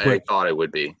everything I thought it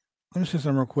would be. Let me say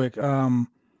something real quick. I don't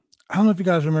know if you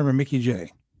guys remember Mickey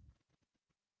J.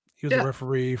 He was a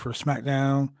referee for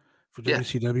SmackDown, for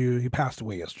WCW. He passed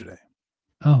away yesterday.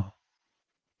 Oh.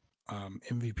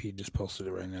 MVP just posted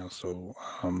it right now. So,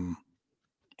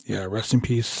 rest in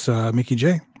peace, Mickey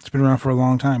J. It's been around for a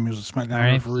long time. He was a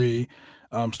SmackDown referee.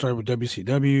 Started with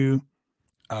WCW.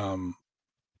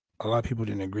 A lot of people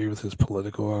didn't agree with his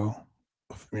political,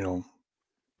 a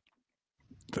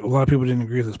lot of people didn't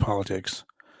agree with his politics.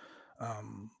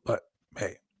 But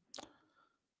hey,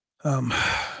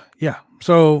 yeah.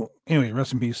 So anyway,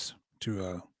 rest in peace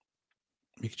to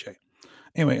Mickey J.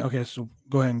 Anyway, okay, so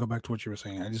go ahead and go back to what you were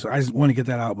saying. I just want to get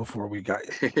that out before we got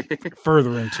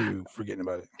further into forgetting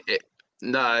about it.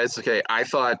 No, it's okay. I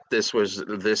thought this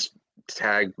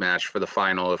tag match for the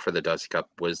final for the Dusty Cup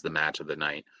was the match of the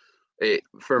night.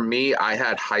 For me, I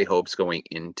had high hopes going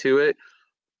into it.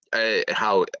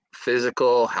 How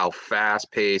physical, how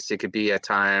fast paced it could be at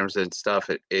times and stuff.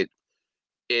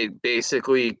 It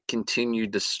basically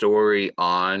continued the story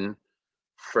on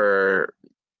for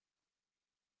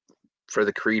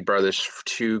the Creed brothers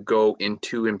to go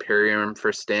into Imperium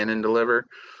for Stand and Deliver.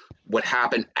 What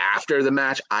happened after the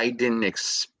match, I didn't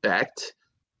expect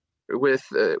with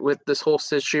this whole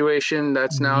situation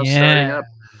that's now starting up.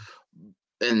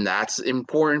 And that's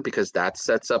important because that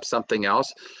sets up something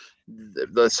else.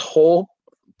 This whole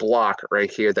block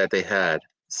right here that they had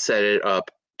set it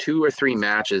up 2 or 3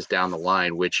 matches down the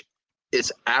line, which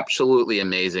is absolutely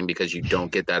amazing because you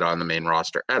don't get that on the main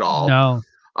roster at all. No.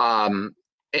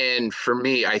 And for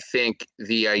me, I think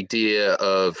the idea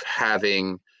of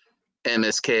having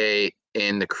MSK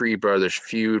and the Creed brothers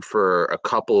feud for a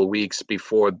couple of weeks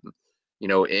before,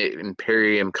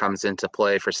 Imperium comes into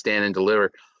play for Stand and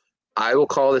Deliver. I will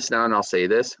call this now, and I'll say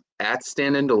this. At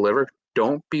Stand and Deliver,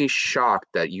 don't be shocked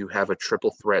that you have a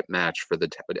triple threat match for the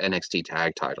NXT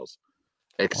tag titles.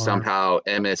 Somehow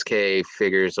MSK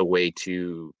figures a way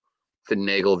to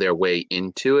finagle their way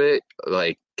into it,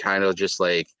 like kind of just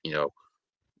like,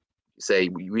 say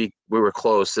we were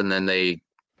close, and then they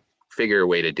figure a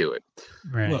way to do it.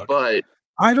 Right. Look, but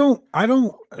I don't.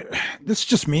 This is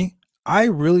just me. I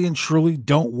really and truly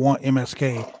don't want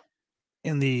MSK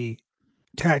in the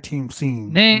tag team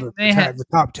scene, the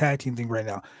top tag team thing right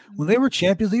now. When they were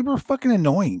champions, they were fucking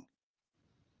annoying.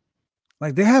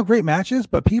 Like, they have great matches,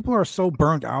 but people are so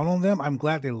burnt out on them. I'm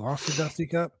glad they lost the Dusty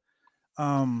Cup.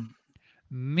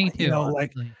 Me too.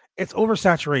 Like, it's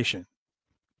oversaturation.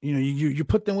 You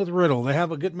put them with Riddle. They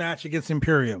have a good match against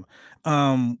Imperium,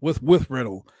 with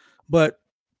Riddle. But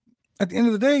at the end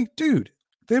of the day, dude,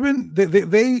 they were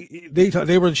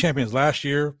the champions last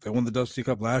year. They won the Dusty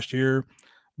Cup last year.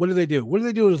 What did they do? What did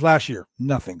they do this last year?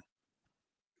 Nothing.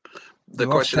 The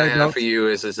question I have for you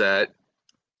is that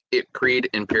Creed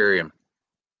Imperium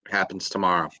happens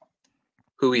tomorrow.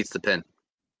 Who eats the pin?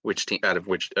 Which team out of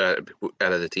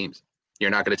the teams? You're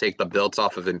not going to take the belts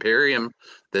off of Imperium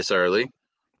this early.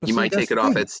 You might take it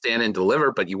off at Stand and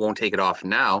Deliver, but you won't take it off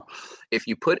now. If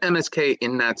you put MSK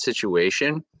in that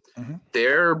situation,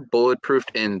 They're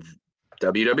bulletproofed in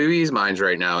WWE's minds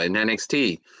right now in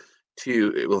NXT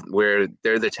to where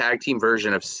they're the tag team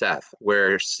version of Seth,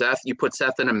 where you put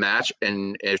Seth in a match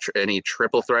and any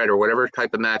triple threat or whatever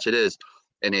type of match it is,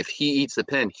 and if he eats the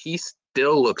pin, he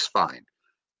still looks fine.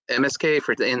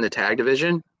 MSK in the tag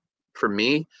division, for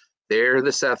me, they're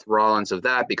the Seth Rollins of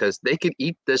that because they could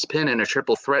eat this pin in a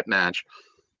triple threat match.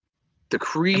 The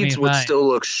Creeds would still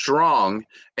look strong,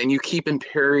 and you keep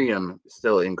Imperium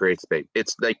still in great space.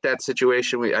 It's like that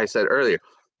situation I said earlier.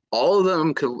 All of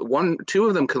them two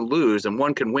of them can lose, and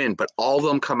one can win, but all of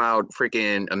them come out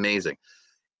freaking amazing.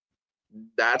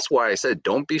 That's why I said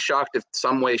don't be shocked if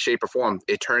some way, shape, or form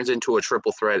it turns into a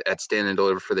triple threat at Stand and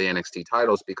Deliver for the NXT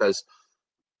titles because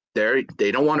they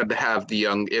don't want to have the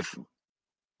young. If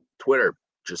Twitter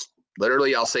just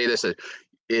literally, I'll say this: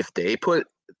 if they put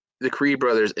the Creed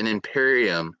brothers and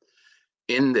Imperium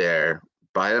in there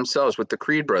by themselves with the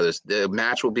Creed brothers, the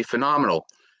match will be phenomenal.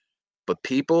 But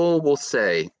people will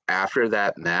say after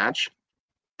that match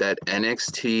that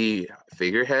NXT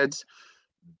figureheads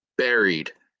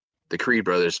buried the Creed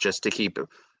brothers just to keep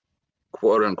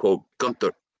quote unquote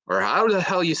Gunther, or how the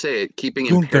hell you say it, keeping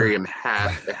Gunther. Imperium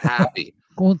happy.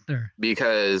 Gunther.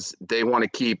 Because they want to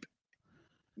keep,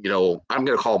 I'm going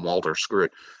to call him Walter, screw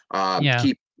it.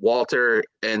 Keep Walter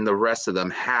and the rest of them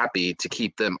happy to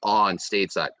keep them on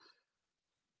stateside.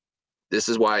 This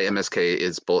is why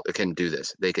MSK can do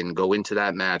this. They can go into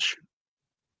that match,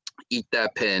 eat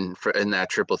that pin in that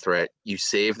triple threat. You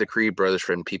save the Creed brothers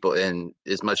from people, and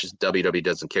as much as WWE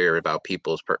doesn't care about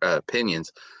people's opinions,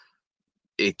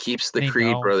 it keeps the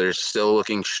Creed brothers still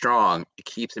looking strong. It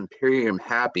keeps Imperium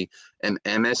happy, and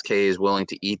MSK is willing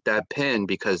to eat that pin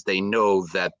because they know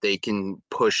that they can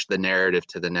push the narrative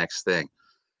to the next thing.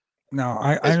 Now,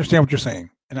 I understand what you're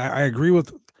saying, and I agree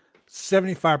with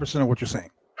 75% of what you're saying.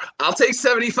 I'll take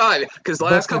 75 because the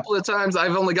last couple of times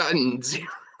I've only gotten 0.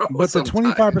 But the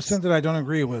 25% that I don't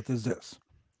agree with is this: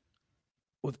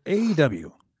 with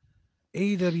AEW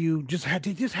just had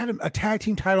a tag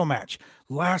team title match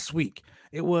last week.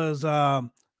 It was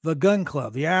the Gun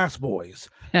Club, the Ass Boys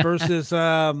versus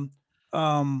Jungle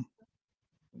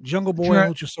Boy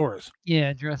and Luchasaurus.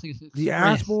 Yeah, Jurassic. The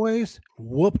Ass Boys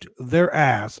whooped their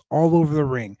ass all over the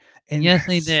ring, and yes,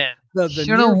 they did. The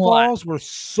near falls were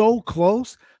so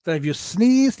close that if you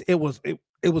sneezed, it was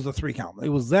a 3 count. It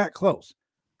was that close.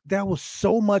 That was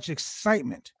so much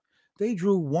excitement. They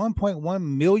drew 1.1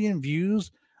 million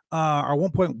views, or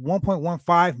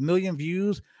 1.15 million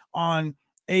views on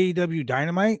AEW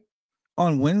Dynamite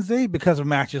on Wednesday because of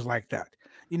matches like that.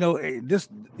 AEW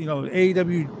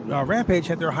Rampage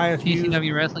had their highest views.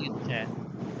 TCW Wrestling in the chat.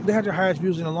 They had their highest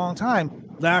views in a long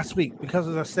time last week because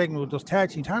of that segment with those tag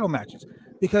team title matches.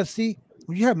 Because see,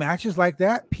 when you have matches like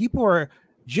that, people are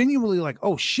genuinely like,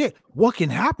 oh shit, what can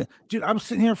happen? Dude, I'm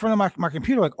sitting here in front of my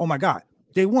computer like, oh my God,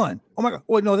 they won. Oh my God.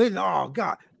 Oh no, they didn't. Oh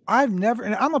God. And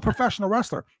I'm a professional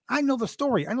wrestler. I know the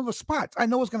story. I know the spots. I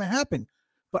know what's going to happen.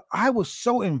 But I was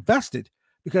so invested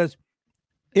because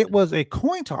it was a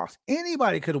coin toss.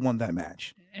 Anybody could have won that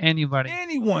match.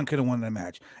 Anyone could have won that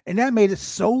match. And that made it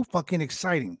so fucking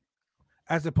exciting.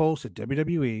 As opposed to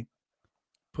WWE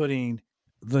putting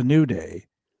the New Day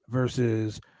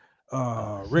versus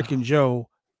Rick and Joe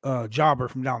Jobber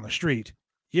from down the street.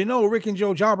 Rick and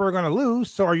Joe Jobber are going to lose.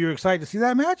 So are you excited to see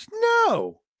that match?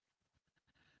 No.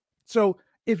 So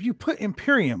if you put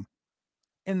Imperium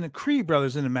and the Creed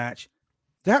brothers in the match,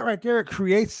 that right there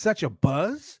creates such a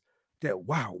buzz that,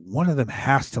 wow, one of them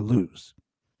has to lose.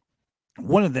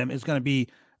 One of them is going to be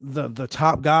the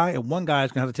top guy, and one guy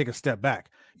is going to have to take a step back.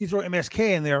 You throw MSK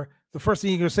in there, the first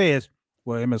thing you're going to say is,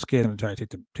 well, MSK is going to try to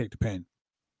take the pin.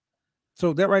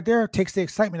 So that right there takes the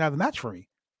excitement out of the match for me,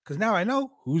 because now I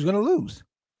know who's going to lose.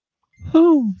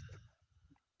 Who?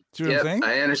 See what I'm saying?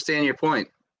 I understand your point,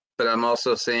 but I'm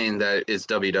also saying that it's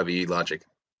WWE logic.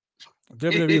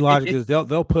 WWE logic is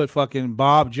they'll put fucking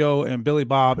Bob, Joe, and Billy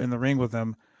Bob in the ring with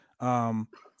them. Then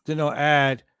they'll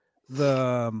add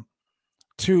the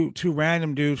two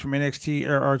random dudes from NXT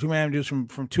or two random dudes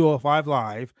from 205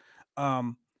 Live.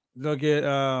 They'll get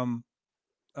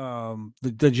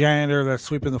the janitor that's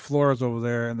sweeping the floors over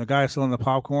there, and the guy selling the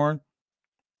popcorn.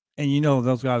 And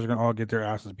those guys are gonna all get their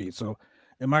asses beat. So,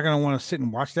 am I gonna want to sit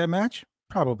and watch that match?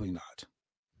 Probably not.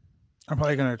 I'm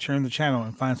probably gonna turn the channel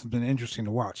and find something interesting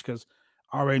to watch because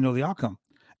I already know the outcome.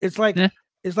 It's like that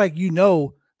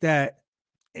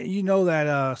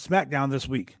SmackDown this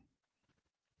week.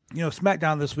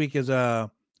 SmackDown this week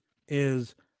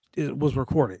was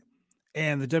recorded,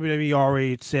 and the WWE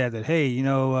already said that, hey,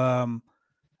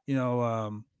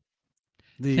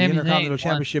 the Intercontinental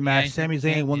Championship match, Sami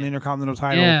Zayn won the Intercontinental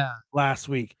title last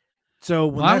week. So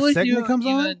when Why that would segment you comes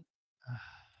on, even?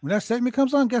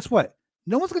 guess what?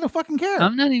 No one's gonna fucking care.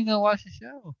 I'm not even gonna watch the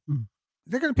show.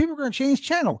 People are gonna change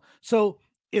channel. So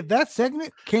if that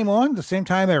segment came on the same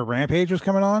time that Rampage was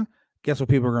coming on, guess what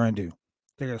people are gonna do?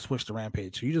 They're gonna switch to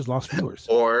Rampage. So you just lost viewers.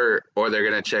 Or they're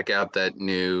gonna check out that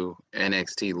new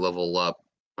NXT Level Up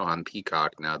on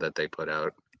Peacock now that they put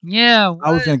out. Yeah,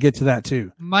 I was gonna get to that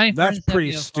too. My That's friend sent pretty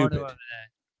me a stupid. photo of that.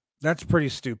 That's pretty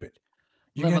stupid.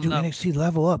 You're gonna do Level Up. NXT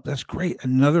Level Up. That's great.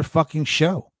 Another fucking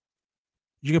show.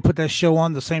 You can put that show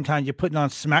on the same time you're putting on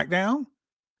SmackDown.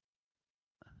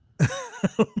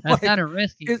 That's kind of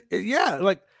risky. Yeah,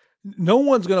 like no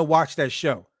one's gonna watch that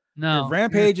show. No, If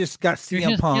Rampage has got you're CM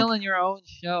just Punk, killing your own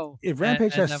show. if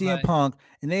Rampage has CM Punk,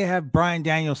 and they have Bryan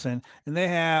Danielson, and they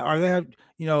have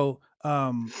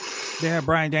they have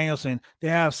Bryan Danielson, they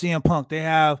have CM Punk, they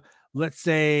have, let's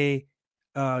say,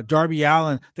 Darby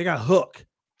Allin, they got Hook.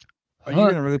 Are you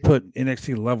gonna really put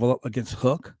NXT Level Up against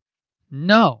Hook?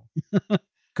 No,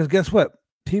 because guess what?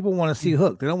 People want to see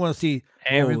Hook. They don't want to see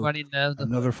everybody knows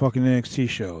another fucking NXT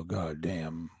show. God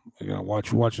damn, we're gonna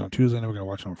watch it on Tuesday, and we're gonna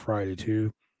watch it on Friday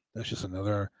too. That's just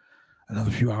another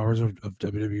few hours of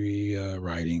WWE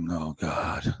writing. Oh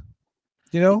God,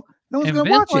 no one's gonna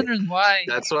watch it. Why.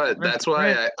 That's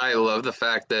why I love the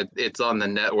fact that it's on the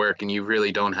network and you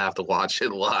really don't have to watch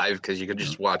it live because you can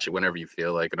just watch it whenever you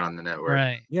feel like it on the network.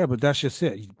 Right. Yeah, but that's just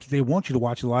it. They want you to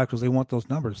watch it live because they want those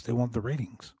numbers. They want the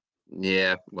ratings.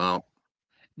 Yeah, well,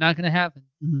 not gonna happen.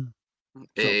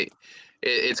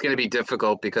 It's going to be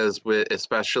difficult because,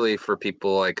 especially for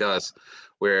people like us,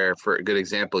 where, for a good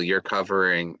example, you're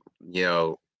covering,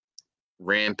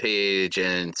 Rampage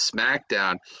and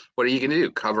SmackDown. What are you going to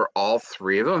do? Cover all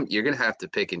three of them? You're going to have to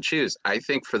pick and choose. I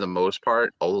think for the most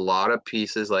part, a lot of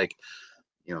pieces like,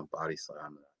 Body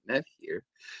Slam Net here.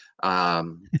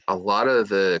 A lot of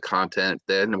the content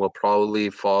then will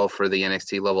probably fall for the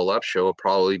NXT Level Up show. Will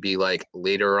probably be like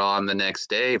later on the next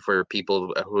day for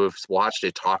people who have watched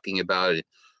it, talking about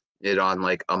it on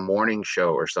like a morning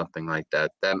show or something like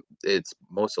that. That it's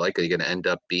most likely going to end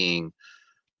up being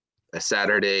a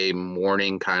Saturday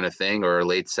morning kind of thing, or a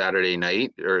late Saturday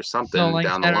night or something down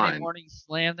Saturday the line. Morning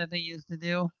Slam that they used to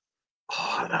do.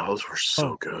 Oh, those were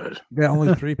so good. That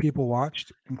only 3 people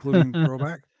watched, including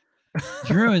Throwback.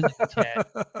 Drew is in the chat.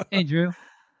 Hey, Drew.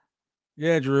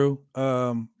 Yeah, Drew.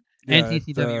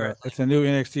 NTCW it's a new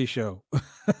NXT show.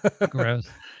 Gross.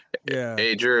 Yeah.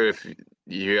 Hey, Drew,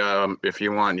 if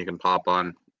you want, you can pop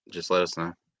on. Just let us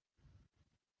know.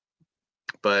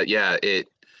 But yeah,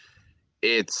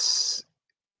 it's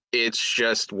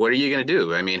just, what are you going to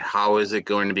do? I mean, how is it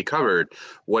going to be covered?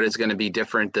 What is going to be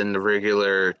different than the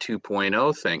regular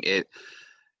 2.0 thing?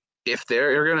 If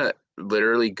they're going to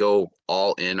literally go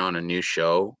all in on a new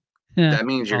show, that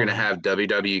means you're going to have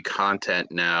WWE content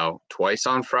now twice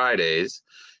on Fridays.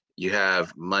 You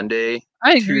have Monday,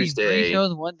 I agree. Tuesday. 3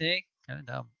 shows one day, kind of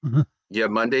dumb. You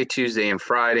have Monday, Tuesday, and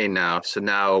Friday now. So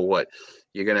now what?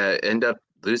 You're going to end up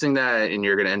losing that, and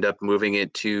you're going to end up moving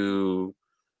it to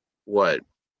what?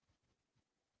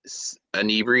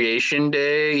 Inebriation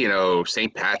Day,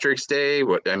 St. Patrick's Day.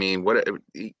 What I mean, what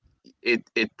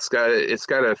it's got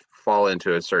to fall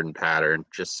into a certain pattern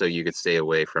just so you could stay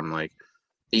away from like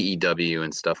AEW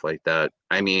and stuff like that.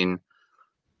 I mean,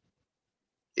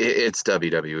 it's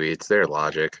WWE. It's their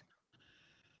logic.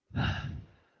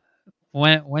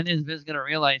 When is Vince gonna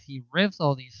realize he rips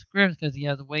all these scripts because he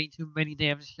has way too many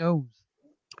damn shows?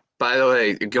 By the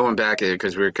way, going back,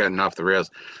 because we were cutting off the rails,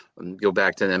 go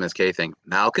back to the MSK thing.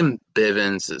 Malcolm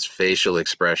Bivens' facial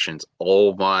expressions.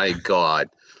 Oh my God.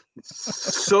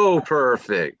 So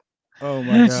perfect. Oh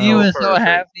my God. He was so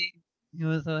happy. He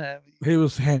was so happy. He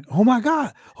was saying, "Oh my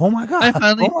God. Oh my God. I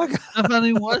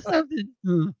finally won something."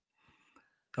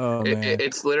 Oh man.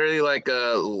 It's literally like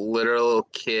a literal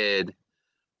kid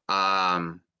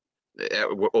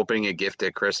opening a gift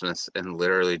at Christmas and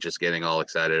literally just getting all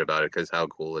excited about it because how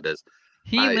cool it is.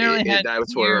 He literally had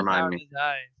that's what reminded me. His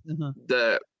eyes.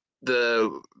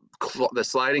 The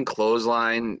sliding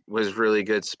clothesline was really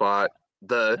good spot.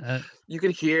 You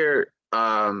could hear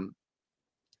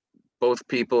both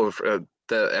people, the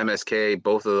MSK,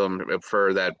 both of them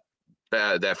for that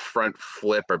front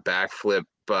flip or back flip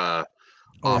off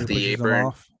the apron.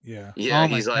 Off? Yeah. Yeah, oh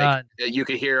he's like, God. You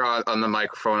could hear on the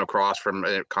microphone across from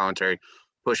commentary,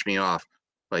 push me off,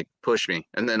 like push me,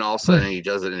 and then all of a sudden he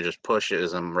does it and just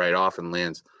pushes him right off and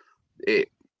lands. It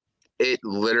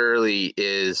literally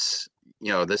is,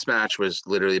 this match was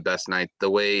literally the best night. The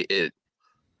way it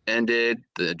ended,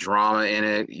 the drama in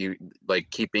it, you like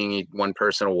keeping one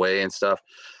person away and stuff.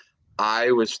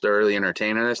 I was thoroughly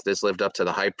entertained in this. This lived up to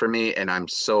the hype for me, and I'm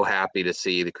so happy to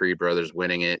see the Creed brothers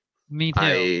winning it. Me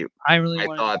too. I really I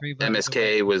wanted thought the 3 brothers to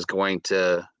MSK win. was going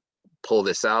to pull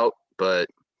this out, but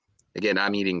again,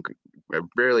 I'm eating a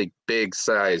really big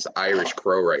size Irish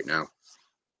crow right now.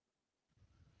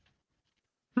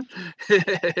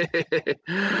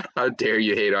 How dare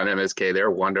you hate on MSK?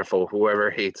 They're wonderful. Whoever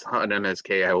hates on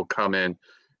MSK, I will come in.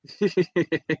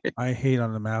 I hate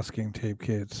on the masking tape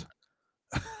kids.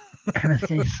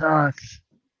 MSK sucks.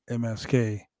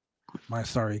 MSK, my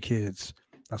sorry kids.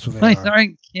 That's what they My are.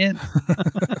 sorry kids.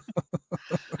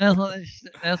 That's what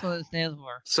it stands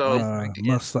for. So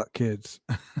must suck kids.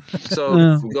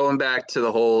 So going back to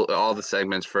all the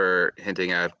segments for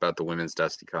hinting at about the women's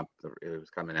Dusty Cup, it was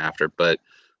coming after, but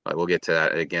we'll get to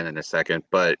that again in a second.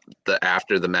 But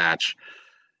after the match,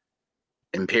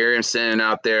 Imperium standing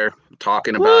out there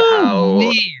talking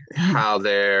about how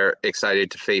they're excited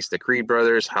to face the Creed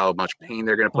brothers, how much pain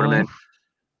they're going to put them in.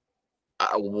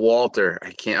 Walter,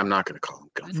 I'm not going to call him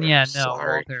Gunther. Yeah,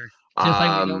 sorry. Walter. Just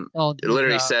like we don't call it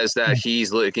literally says that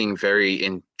he's looking very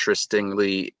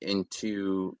interestingly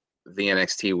into the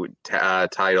NXT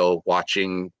title,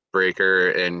 watching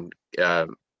Breaker and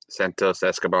Santos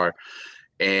Escobar,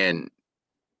 and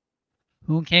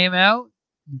who came out?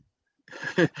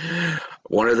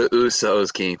 One of the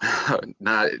Usos came out,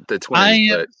 not the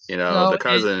twins, but the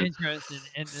cousin. Interested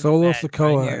in this Solo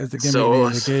Sikoa is the gimmick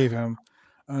name they gave him,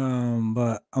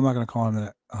 but I'm not gonna call him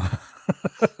that.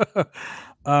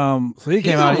 So he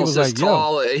came out. He was like,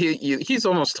 tall. He's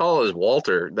almost tall as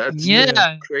Walter. That's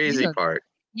the crazy part.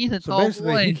 He's a so tall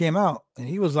basically, boy. he came out and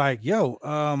he was like, "Yo,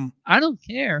 I don't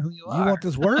care who you are. You want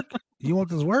this work? You want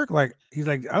this work? Like he's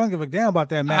like, I don't give a damn about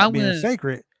that mat being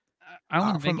sacred. I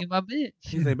want to make you my bitch."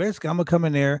 He's like, basically, I'm gonna come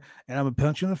in there and I'm gonna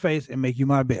punch you in the face and make you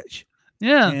my bitch.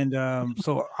 Yeah. And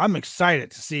so I'm excited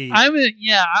to see. I'm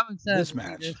excited this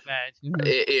match. This match.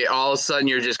 All of a sudden,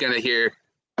 you're just gonna hear.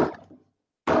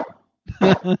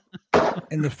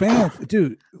 And the fans,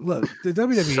 dude, look, the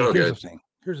WWE. So here's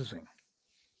the thing.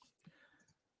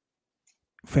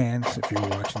 Fans, if you're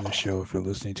watching this show, if you're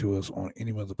listening to us on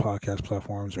any one of the podcast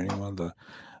platforms or any one of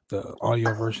the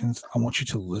audio versions, I want you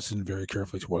to listen very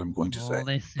carefully to what I'm going to say.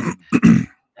 Listen.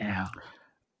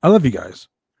 I love you guys.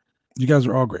 You guys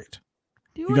are all great.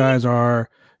 You guys are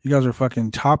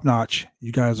fucking top notch.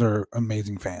 You guys are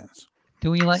amazing fans. Do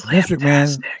we like Vince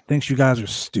McMahon thinks you guys are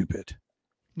stupid.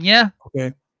 Yeah.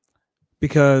 Okay.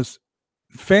 Because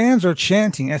fans are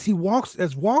chanting as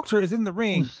Walter is in the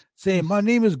ring saying, "My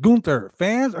name is Gunther."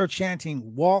 Fans are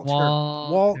chanting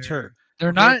Walter.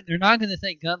 They're not going to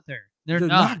say Gunther. They're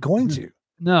not going to.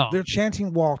 No. They're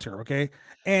chanting Walter, okay?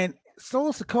 And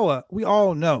Solo Sikoa, we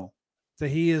all know that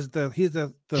he's the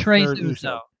third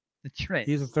Uso. The Trace.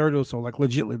 He's the third Uso, like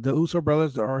legitly. The Uso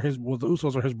brothers the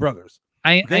Usos are his brothers.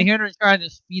 I hear they're trying to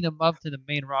speed him up to the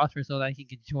main roster so that he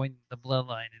can join the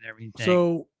bloodline and everything.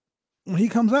 So when he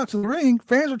comes out to the ring,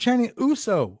 fans are chanting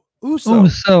Uso.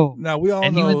 Now we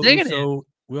all know Uso.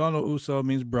 We all know Uso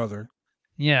means brother.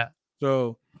 Yeah.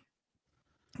 So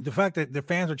the fact that the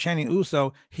fans are chanting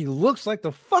Uso, he looks like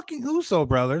the fucking Uso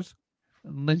brothers.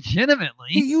 Legitimately.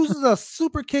 He uses a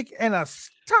super kick and a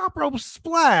top rope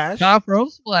splash.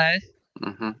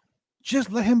 Mm-hmm.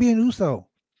 Just let him be an Uso.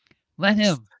 Let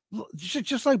him.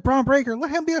 Just like Braun Breaker,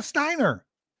 let him be a Steiner.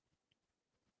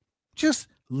 Just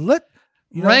let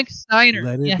Rex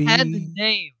Steiner. You be. had the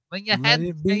name, but you had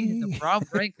to change it to Braun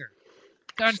Breaker.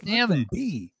 God damn it.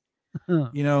 Be.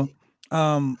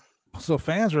 So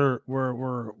fans were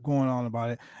going on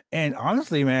about it. And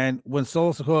honestly, man, when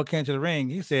Solo Sikoa came to the ring,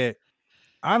 he said,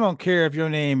 "I don't care if your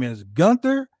name is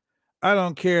Gunther. I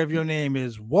don't care if your name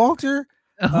is Walter.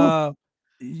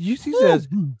 He says,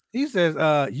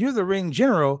 you're the ring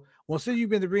general. Well, since you've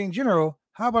been the ring general,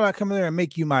 how about I come in there and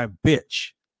make you my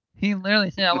bitch?" He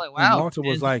literally said, "I'm like, wow." And Walter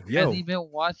was like, "Yo, has he been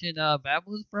watching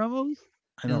Babylon's promos?"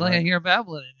 I know, I hear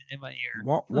Babylon in my ear.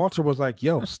 Walter was like,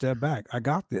 "Yo, step back. I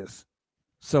got this."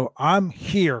 So I'm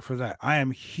here for that. I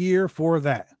am here for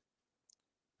that.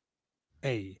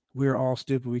 Hey, we're all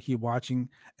stupid. We keep watching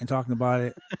and talking about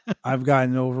it. I've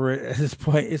gotten over it at this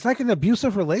point. It's like an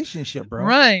abusive relationship, bro.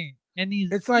 Right. And these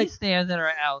stands that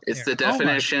are out there. It's the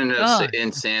definition of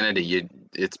insanity.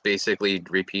 It's basically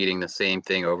repeating the same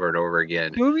thing over and over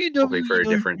again, hoping for a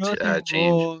different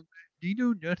change. You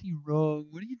do nothing wrong.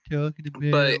 What are you talking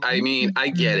about? But I mean, I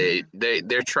get it.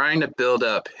 They're trying to build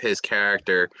up his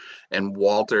character, and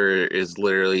Walter is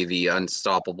literally the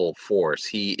unstoppable force.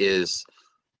 He is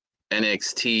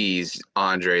NXT's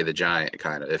Andre the Giant,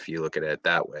 kind of, if you look at it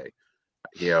that way.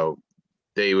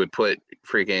 They would put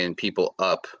freaking people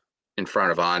up in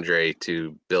front of Andre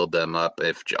to build them up.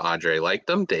 If Andre liked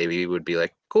them, Davey would be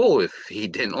like, "Cool." If he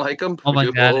didn't like them, Oh my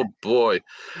God. oh boy,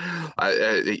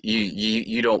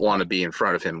 you don't want to be in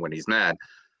front of him when he's mad.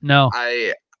 No.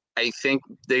 I think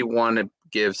they want to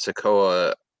give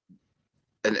Sikoa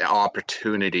an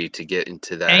opportunity to get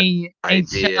into that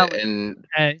idea, and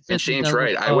Shane's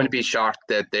right. I wouldn't be shocked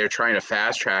that they're trying to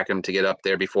fast track him to get up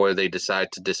there before they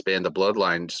decide to disband the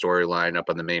Bloodline storyline up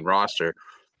on the main roster,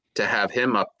 to have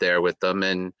him up there with them.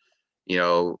 And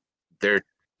they're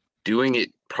doing it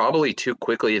probably too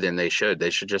quickly than they should. They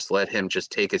should just let him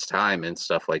just take his time and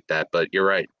stuff like that. But you're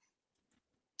right,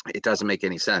 it doesn't make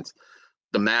any sense.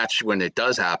 The match, when it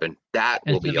does happen, that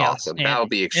will be awesome. That will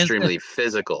be extremely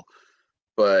physical.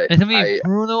 But it's gonna be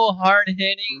brutal, hard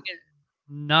hitting,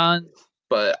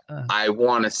 But I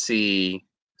want to see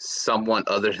someone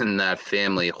other than that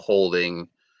family holding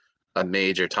a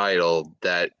major title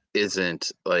that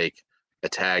isn't like a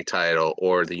tag title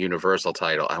or the Universal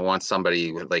title. I want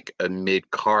somebody with like a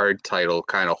mid-card title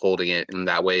kind of holding it, and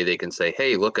that way they can say,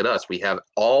 "Hey, look at us. We have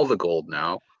all the gold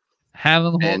now." Have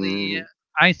them hold the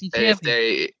IC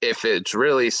champion. If it's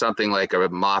really something like a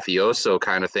mafioso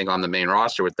kind of thing on the main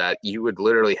roster with that, you would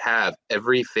literally have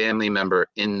every family member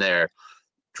in there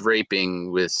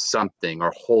draping with something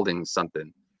or holding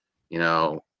something.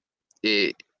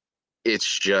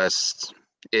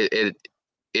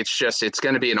 It's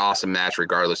going to be an awesome match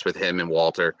regardless with him and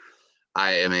Walter.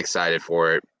 I am excited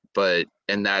for it,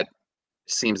 and that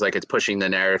seems like it's pushing the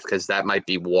narrative because that might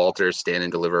be Walter's stand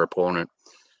and deliver opponent.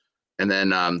 And then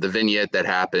the vignette that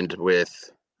happened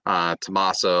with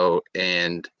Tommaso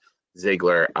and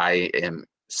Ziggler, I am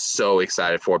so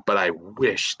excited for it, but I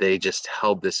wish they just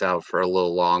held this out for a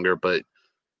little longer. But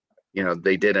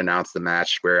they did announce the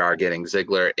match. We are getting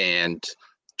Ziggler and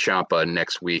Ciampa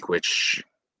next week, which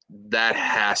that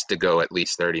has to go at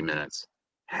least 30 minutes.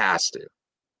 Has to.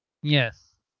 Yes.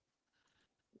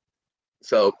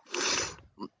 So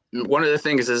one of the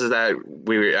things is that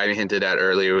I hinted at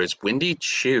earlier was Wendy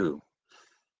Chu.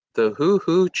 The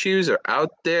Hoo Chews are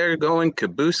out there going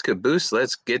caboose.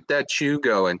 Let's get that chew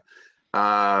going.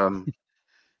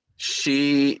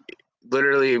 She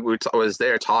literally was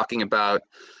there talking about,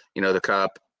 the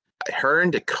cup. Her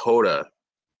and Dakota,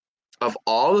 of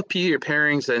all the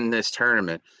pairings in this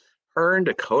tournament, her and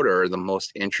Dakota are the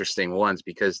most interesting ones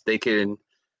because they can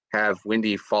have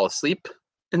Wendy fall asleep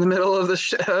in the middle of the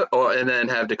show, and then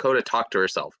have Dakota talk to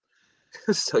herself.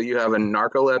 So you have a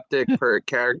narcoleptic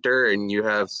character, and you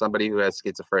have somebody who has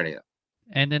schizophrenia.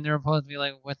 And then they're supposed to be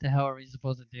like, "What the hell are we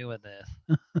supposed to do with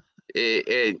this?"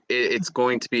 It's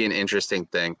going to be an interesting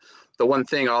thing. The one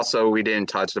thing also we didn't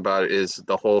touch about is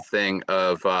the whole thing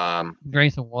of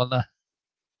Grayson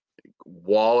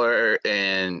Waller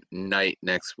and Knight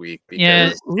next week.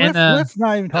 Because let's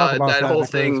not even talk about that whole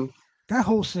thing. That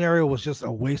whole scenario was just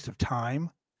a waste of time.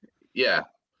 Yeah,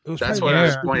 that's what I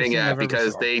was pointing at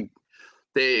because the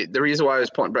reason why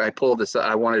I pulled this,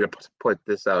 I wanted to put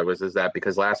this out is that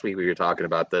because last week we were talking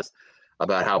about this,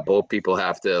 about how both people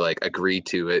have to like agree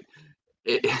to it.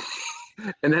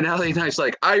 And then LA Knight's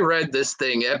like, I read this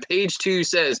thing at page 2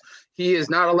 says he is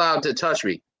not allowed to touch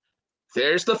me.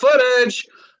 There's the footage.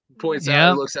 Points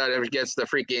out, looks at it, gets the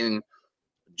freaking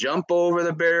jump over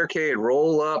the barricade,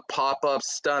 roll up, pop up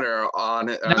stunner on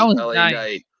LA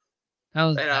Knight.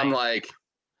 I'm like,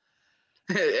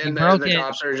 and then the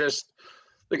cops are just,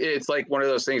 it's like one of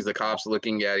those things, the cops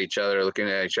looking at each other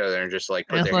and just like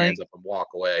put their hands up and walk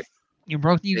away. You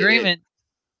broke the agreement.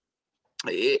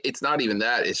 It's not even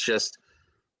that. It's just,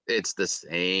 it's the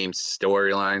same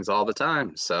storylines all the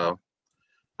time. So,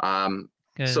 so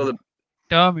the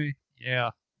dummy, yeah.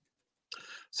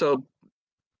 So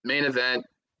main event,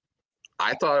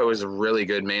 I thought it was a really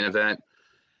good main event,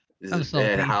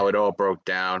 and how it all broke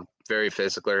down. Very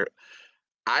physical.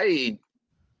 I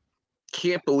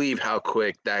can't believe how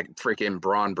quick that freaking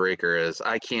Braun Breaker is.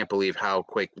 I can't believe how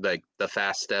quick, like the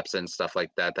fast steps and stuff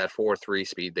like that. That 4-3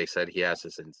 speed they said he has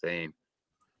is insane.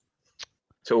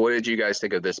 So what did you guys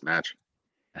think of this match?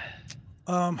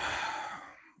 I'm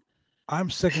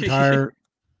sick and tired.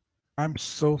 I'm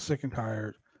so sick and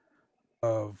tired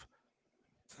of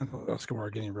Santos Escobar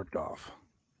getting ripped off.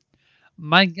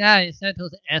 My guy,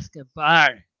 Santos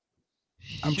Escobar.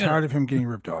 I'm tired of him getting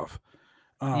ripped off.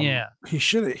 He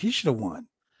should have won,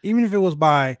 even if it was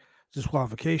by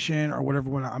disqualification or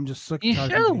whatever. I'm just sick and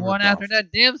tired. He should have won after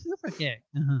that damn super kick.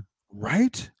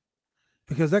 Right?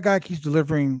 Because that guy keeps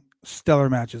delivering stellar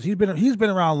matches. He's been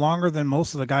around longer than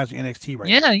most of the guys in NXT right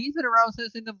now. Yeah, he's been around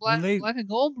since in the black and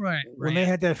gold brand. When they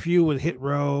had that feud with Hit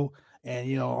Row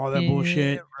and all that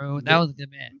bullshit. That was a good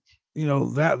match.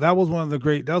 that was one of the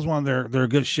great. That was one of their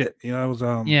good shit. It was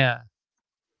Yeah.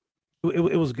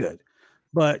 it was good,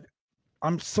 but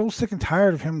I'm so sick and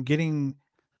tired of him getting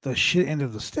the shit end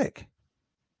of the stick.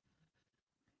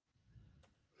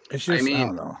 It's I just I mean,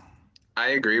 don't know. I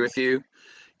agree with you.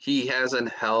 He hasn't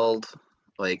held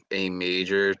like a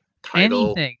major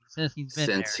title Anything since he's been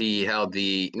since there. he held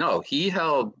he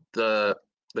held the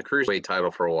cruiserweight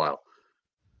title for a while.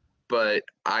 But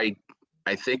I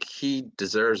think he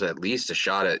deserves at least a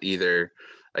shot at either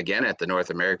again at the North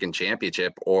American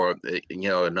Championship or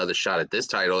another shot at this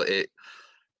title.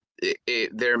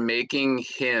 They're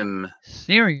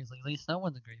Seriously, at least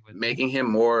someone's agreed with me. making him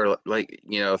more like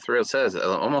Thrill says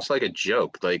almost like a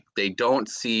joke. Like they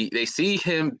see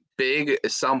him big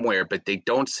somewhere, but they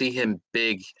don't see him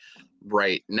big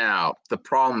right now. The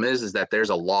problem is that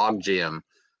there's a logjam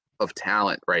of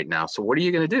talent right now. So what are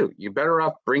you going to do? You're better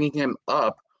off bringing him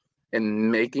up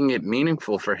and making it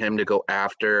meaningful for him to go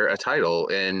after a title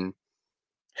and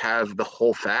have the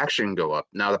whole faction go up.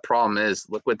 Now the problem is,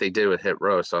 look what they did with Hit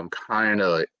Row. So I'm kind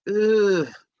of like, ugh.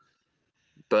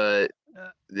 But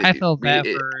I felt bad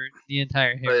it, for the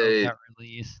entire Hero but got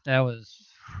released. That was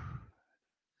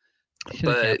should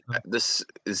have but kept him. this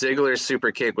Ziggler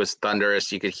super kick was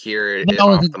thunderous. You could hear it That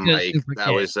was off a the good mic. super That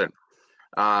kick. was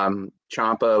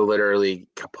Ciampa literally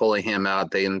pulling him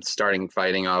out. They starting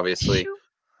fighting. Obviously,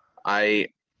 I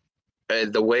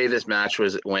the way this match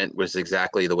went was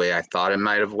exactly the way I thought it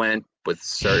might have went, with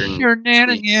certain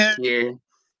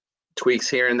tweaks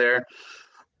here and there.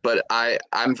 But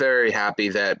I'm very happy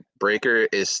that Breaker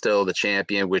is still the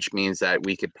champion, which means that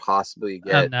we could possibly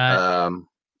I'm get not.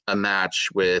 a match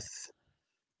with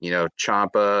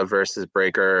Ciampa versus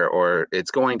Breaker, or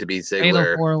it's going to be Fatal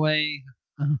Ziggler. 4-way.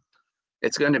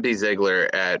 It's going to be Ziggler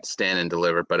at Stand and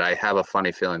Deliver, but I have a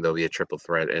funny feeling there'll be a triple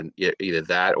threat, and either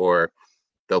that or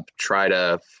they'll try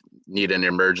to need an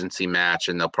emergency match,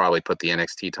 and they'll probably put the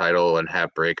NXT title and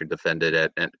have Breaker defend it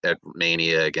at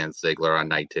Mania against Ziggler on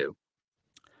night 2.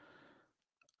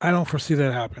 I don't foresee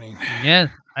that happening. Yes,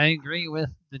 I agree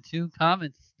with the two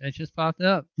comments that just popped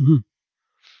up.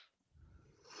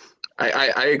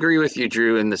 I agree with you,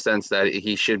 Drew, in the sense that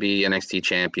he should be NXT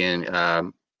champion.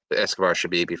 Escobar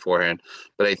should be beforehand,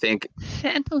 but I think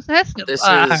Santos Escobar. this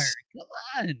is. Come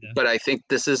on. But I think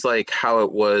this is like how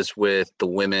it was with the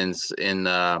women's during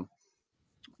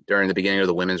the beginning of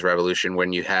the women's revolution,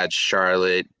 when you had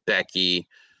Charlotte, Becky,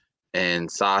 and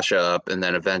Sasha up, and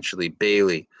then eventually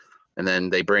Bayley, and then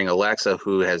they bring Alexa,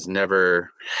 who has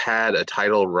never had a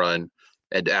title run,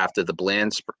 and after the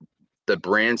brand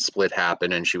split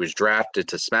happened, and she was drafted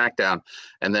to SmackDown,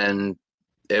 and then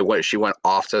she went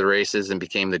off to the races and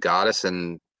became the Goddess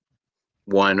and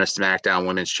won a SmackDown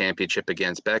Women's Championship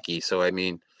against Becky. So I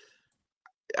mean,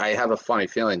 I have a funny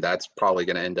feeling that's probably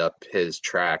going to end up his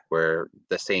track, where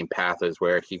the same path is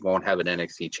where he won't have an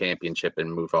NXT championship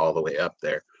and move all the way up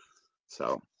there.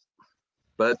 So,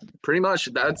 but pretty much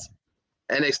that's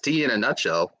NXT in a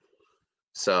nutshell.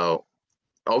 So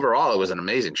overall, it was an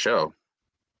amazing show.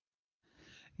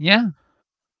 Yeah.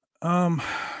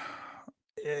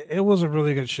 It was a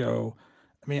really good show.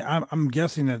 I mean, I'm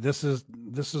guessing that this is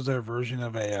their version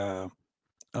of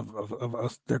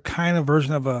their kind of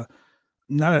version of a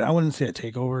I wouldn't say a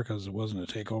takeover, because it wasn't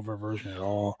a takeover version at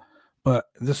all, but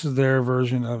this is their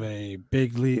version of a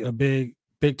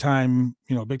big time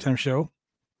show.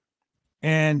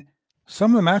 And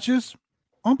some of the matches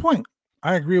on point.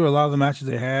 I agree with a lot of the matches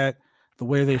they had. The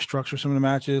way they structure some of the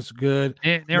matches, good.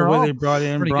 They're all they brought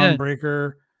in pretty Braun good.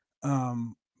 Breaker,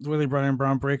 the way they brought in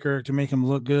Braun Breaker to make him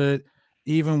look good,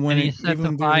 even when and he set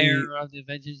the fire of the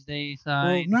Vengeance Day well,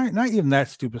 sign. not even that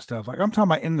stupid stuff. Like, I'm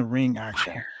talking about in the ring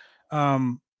action.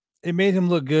 It made him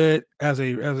look good as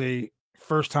a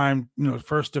first time,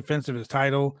 first defense of his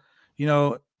title.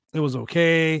 It was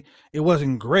okay. It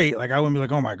wasn't great. Like, I wouldn't be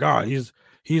like, oh my god, he's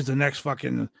the next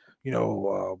fucking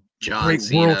John great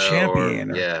Cena world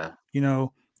champion.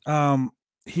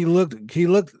 He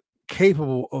looked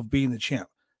capable of being the champ.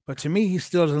 But to me, he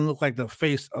still doesn't look like the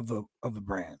face of the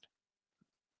brand.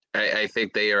 I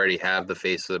think they already have the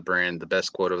face of the brand. The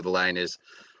best quote of the line is,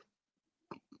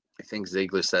 I think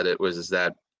Ziggler said it, is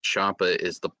that Ciampa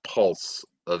is the pulse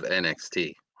of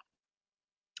NXT.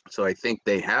 So I think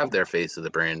they have their face of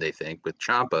the brand, they think, with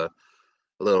Ciampa,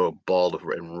 a little bald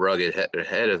and rugged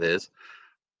head of his.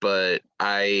 But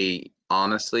I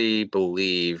honestly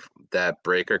believe that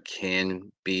Breaker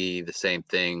can be the same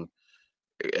thing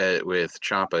with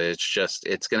Ciampa.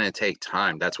 It's going to take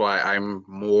time. That's why I'm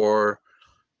more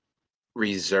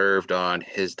reserved on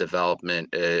his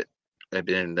development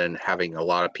than having a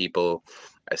lot of people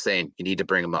saying, you need to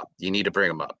bring him up. You need to bring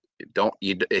him up. don't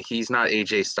you he's not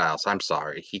AJ Styles. I'm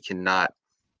sorry. He cannot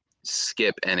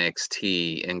skip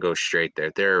NXT and go straight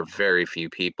there. There are very few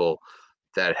people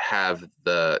that have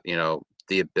the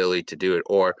ability to do it,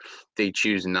 or they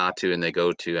choose not to and they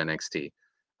go to NXT.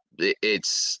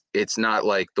 It's not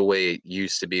like the way it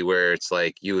used to be where it's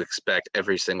like you expect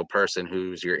every single person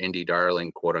who's your indie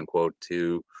darling, quote unquote,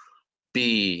 to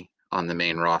be on the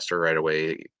main roster right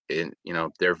away.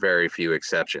 There are very few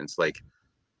exceptions. Like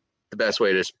the best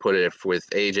way to put it with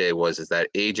AJ is that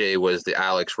AJ was the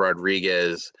Alex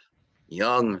Rodriguez,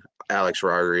 young Alex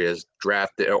Rodriguez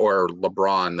drafted, or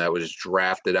LeBron that was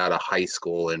drafted out of high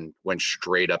school and went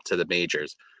straight up to the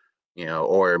majors,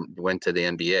 or went to the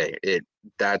NBA.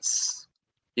 That's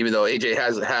even though AJ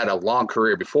has had a long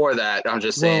career before that. I'm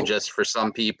just saying, just for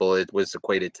some people, it was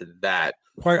equated to that.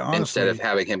 Quite honestly, instead of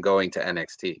having him going to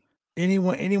NXT.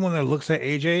 Anyone that looks at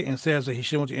AJ and says that he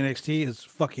should have went to NXT is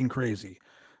fucking crazy,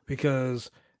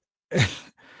 because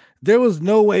there was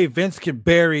no way Vince could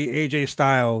bury AJ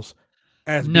Styles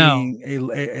as being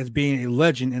a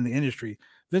legend in the industry.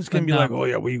 Vince can be like, oh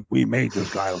yeah, we made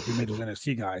this guy, we made those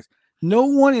NXT guys. No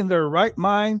one in their right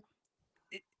mind,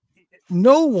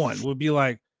 no one would be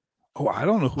like, oh, I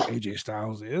don't know who AJ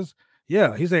Styles is.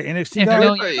 Yeah, he's an NXT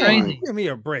guy. Give me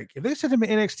a break. If they sent him to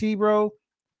NXT, bro,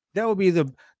 that would be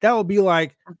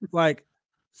like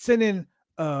sending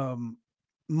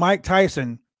Mike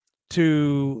Tyson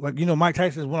to, like, Mike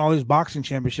Tyson's won all these boxing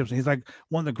championships and he's like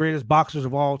one of the greatest boxers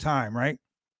of all time, right?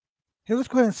 Hey, let's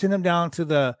go ahead and send him down to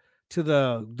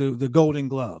the Golden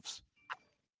Gloves.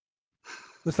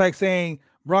 It's like saying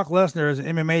Brock Lesnar is an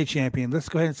MMA champion. Let's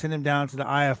go ahead and send him down to the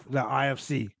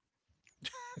IFC.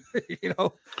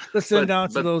 Let's send him down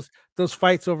to those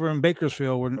fights over in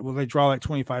Bakersfield where they draw like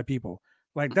 25 people.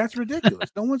 Like, that's ridiculous.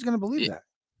 No one's going to believe that.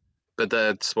 But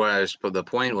that's why the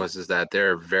point is that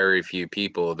there are very few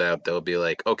people that they'll be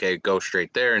like, okay, go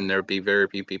straight there, and there'll be very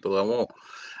few people that won't.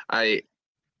 I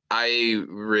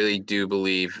really do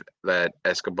believe that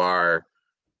Escobar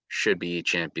should be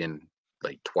champion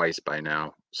like twice by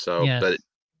now. So, but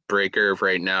Breaker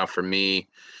right now for me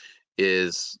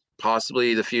is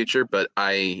possibly the future, but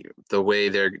the way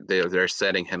they're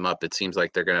setting him up, it seems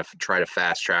like they're going to try to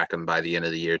fast track him by the end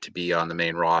of the year to be on the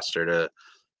main roster to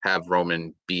have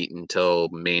Roman beat until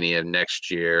Mania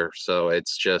next year. So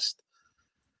it's just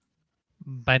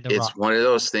one of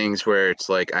those things where it's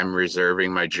like I'm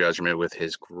reserving my judgment with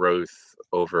his growth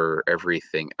over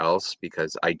everything else,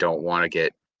 because I don't want to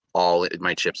get all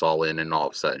my chips all in and all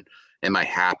of a sudden. Am I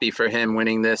happy for him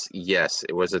winning this? Yes.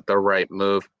 Was it the right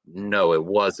move? No, it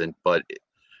wasn't. But,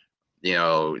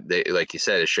 they, like you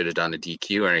said, it should have done a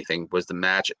DQ or anything. Was the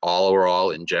match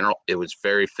overall in general? It was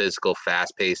very physical,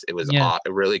 fast-paced. It was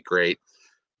really great.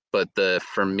 But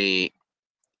for me,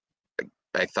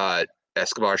 I thought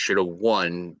Escobar should have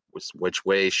won, which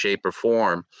way, shape, or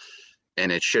form.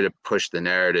 And it should have pushed the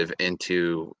narrative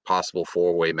into possible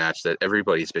four-way match that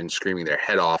everybody's been screaming their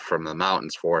head off from the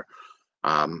mountains for.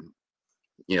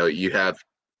 You have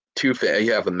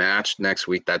a match next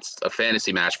week that's a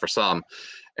fantasy match for some,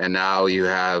 and now you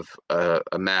have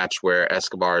a match where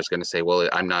Escobar is going to say, well,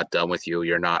 I'm not done with you,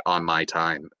 you're not on my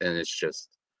time. And it's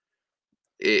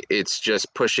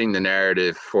just pushing the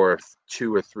narrative for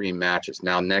 2 or 3 matches.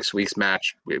 Now next week's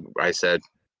match, I said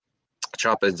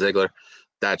Ciampa and Ziggler,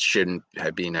 that shouldn't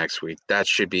be next week. That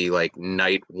should be like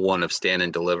night 1 of Stand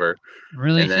and Deliver,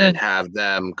 really, and then have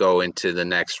them go into the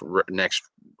next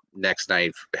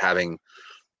night having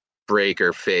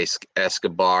Breaker face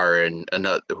Escobar and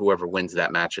another, whoever wins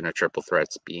that match in a triple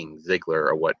threats being Ziggler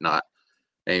or whatnot.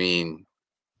 I mean,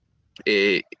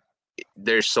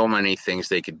 there's so many things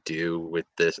they could do with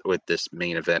this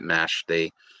main event match.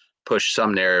 They pushed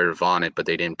some narrative on it, but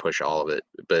they didn't push all of it.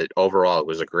 But overall, it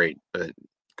was a great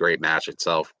match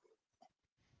itself.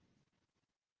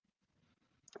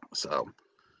 So,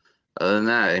 other than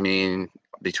that, I mean,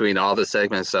 between all the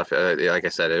segment stuff, like I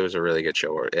said, it was a really good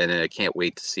show, and I can't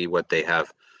wait to see what they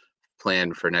have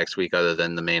planned for next week, other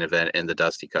than the main event and the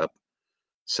Dusty Cup.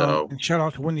 So, and shout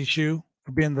out to Wendy Shu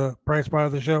for being the prize part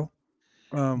of the show.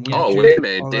 Wait a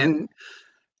minute!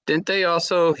 Didn't they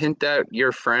also hint at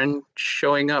your friend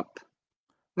showing up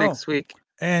next week?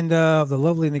 And the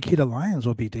lovely Nikita Lyons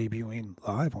will be debuting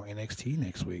live on NXT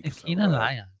next week. Nikita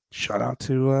Lyons. Shout out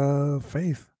to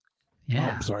Faith.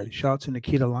 Yeah. I'm sorry. Shout out to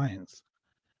Nikita Lyons,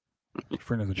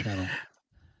 friend of the channel.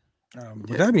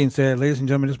 With that being said, ladies and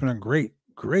gentlemen, it's been a great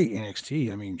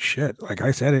NXT. I mean, shit. Like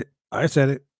I said it.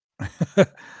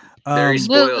 Very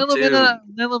spoiled little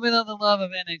bit of the love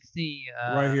of NXT.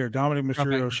 Right here, Dominic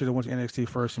Mysterio should have went to NXT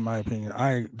first, in my opinion.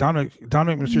 Dominic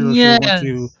Mysterio should have went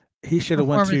to. He should have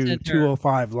went to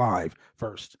 205 Live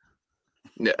first.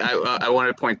 I want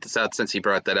to point this out since he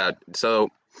brought that out. So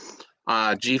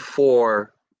G4,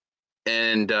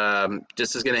 and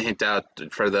this is going to hint out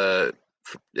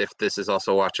if this is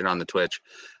also watching on the Twitch,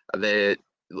 the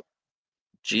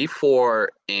G4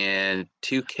 and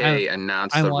 2K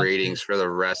announced the ratings for the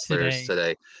wrestlers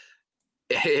today.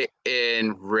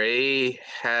 And Ray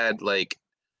had like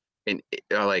an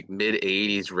mid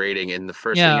 80s rating, and the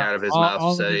first thing out of his mouth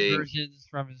all saying, of his versions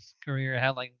from his career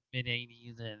had like mid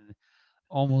 80s and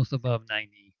almost above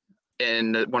 90.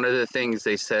 And one of the things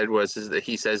they said was that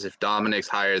he says, if Dominic's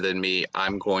higher than me,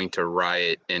 I'm going to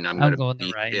riot, and I'm going to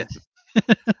beat him.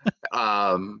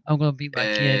 I'm going to beat my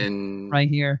kid right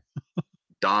here.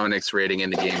 Dominic's rating in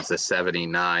the game is a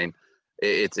 79.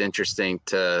 It's interesting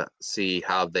to see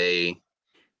how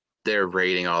they're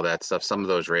rating all that stuff. Some of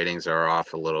those ratings are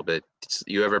off a little bit.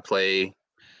 You ever play?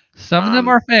 Some of them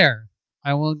are fair.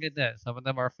 I will get that. Some of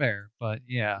them are fair, but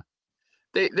yeah.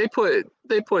 They put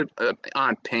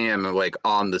on Pam like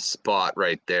on the spot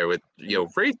right there with,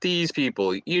 rate these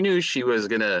people. You knew she was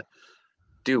gonna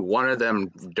do one of them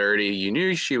dirty. You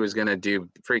knew she was gonna do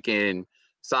freaking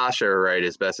Sasha right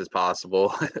as best as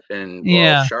possible, and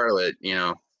Charlotte,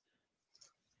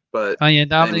 But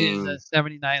Dominic is a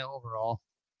 79 overall.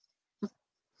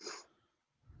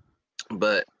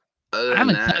 But other than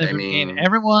that, I mean, game.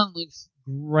 Everyone looks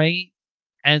great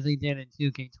as they did in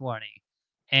 2K20,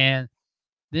 and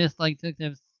this took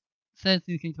them since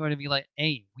 2K20 to be like,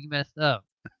 hey, we messed up.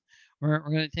 We're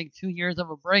gonna take 2 years of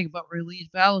a break, but release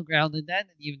Battleground, and that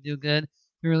didn't even do good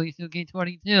to release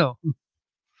 2K22.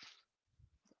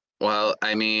 Well,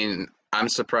 I mean, I'm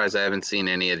surprised I haven't seen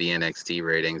any of the NXT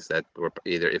ratings that were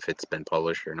either if it's been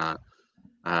published or not.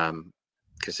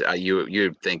 Because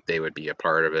you'd think they would be a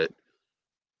part of it.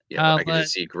 Yeah, I could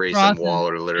just see Grayson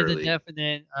Waller literally. It's a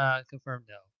definite confirmed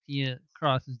though.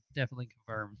 Cross is definitely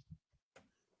confirmed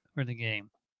for the game.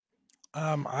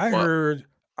 I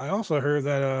also heard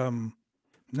that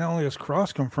not only is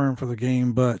Cross confirmed for the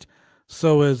game, but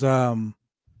so is Adam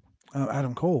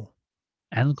Cole.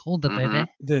 Adam Cole, the baby.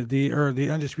 The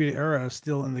Undisputed Era is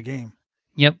still in the game.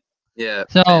 Yep. Yeah.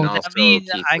 So that means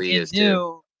I can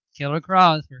do Killer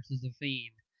Cross versus the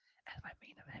Fiend as my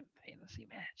main event fantasy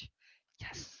match.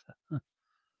 Yes.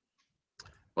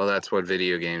 Well, that's what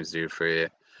video games do for you.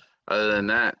 Other than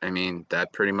that, I mean,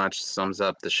 that pretty much sums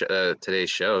up the today's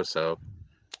show. So,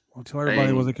 well, tell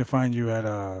everybody where they can find you at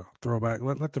Throwback.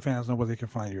 Let the fans know where they can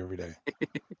find you every day.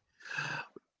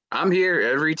 I'm here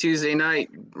every Tuesday night,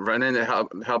 running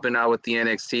helping out with the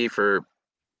NXT for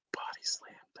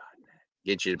BodySlam.net.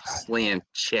 Get your slam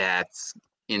chats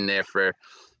in there for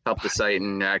help the site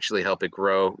and actually help it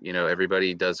grow.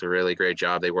 Everybody does a really great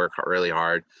job. They work really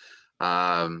hard.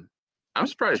 I'm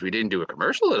surprised we didn't do a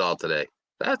commercial at all today.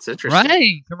 That's interesting.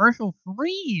 Right, commercial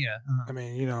free. I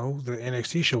mean, the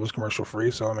NXT show was commercial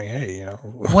free, so I mean, hey,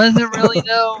 Was it really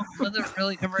though? Was it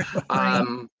really commercial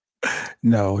free?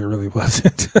 No, it really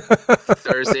wasn't.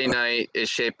 Thursday night is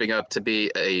shaping up to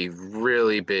be a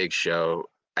really big show.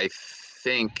 I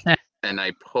think, and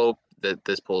I hope that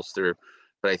this pulls through,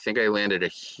 but I think I landed a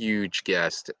huge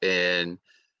guest, and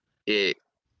to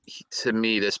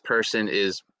me, this person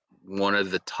is one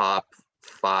of the top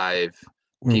 5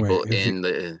 people in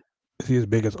the. Is he as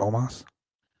big as Omos?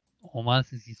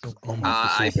 Omos is so big.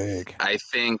 Omos is so big. I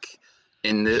think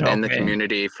in the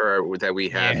community that we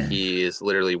have, he is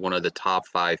literally one of the top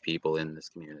 5 people in this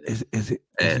community. Is it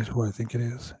who I think it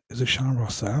is? Is it Sean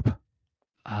Ross Sapp?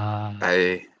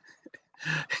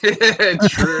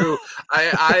 Drew.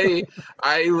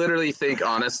 I literally think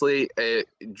honestly,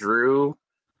 Drew.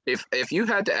 If you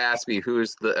had to ask me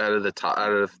who's who are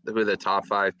the top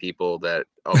 5 people that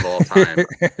of all time,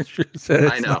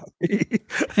 I know.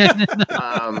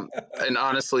 And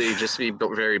honestly, just to be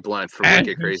very blunt, for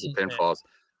Wicked Crazy Pinfalls,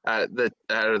 out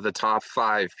of the top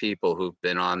 5 people who've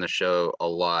been on the show a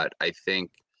lot, I think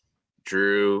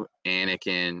Drew,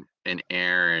 Anakin, and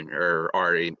Aaron are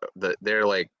already they're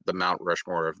like the Mount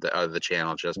Rushmore of the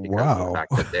channel, just because of the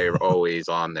fact that they're always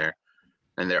on there.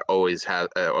 And they're always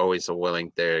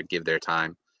willing to give their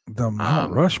time. The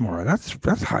Mount Rushmore.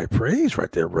 That's high praise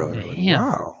right there, brother.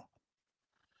 Wow.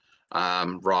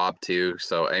 Rob too.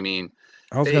 So I mean,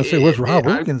 I was gonna say, where's Rob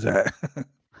Wilkins at?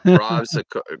 Rob's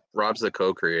the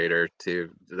co-creator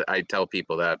too. I tell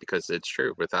people that because it's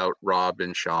true. Without Rob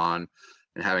and Sean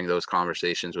and having those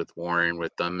conversations with Warren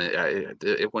with them,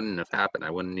 it wouldn't have happened.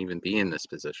 I wouldn't even be in this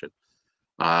position.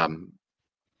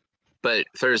 But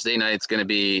Thursday night's going to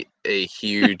be a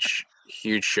huge,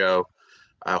 huge show.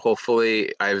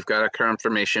 Hopefully, I've got a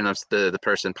confirmation of the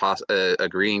person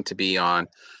agreeing to be on.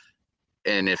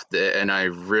 and I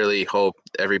really hope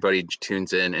everybody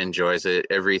tunes in, enjoys it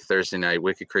every Thursday night.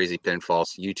 Wicked Crazy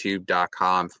Pinfalls,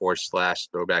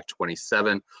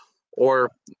 youtube.com/throwback27,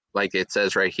 or like it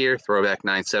says right here, Throwback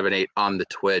 978 on the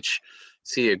Twitch.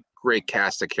 See a great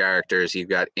cast of characters. You've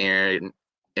got Aaron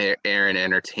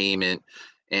Entertainment,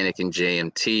 Anakin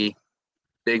JMT,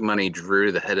 Big Money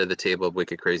Drew, the head of the table of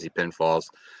Wicked Crazy Pinfalls.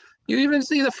 You even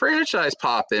see the franchise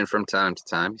pop in from time to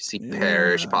time. You see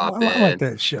Parrish pop in. I like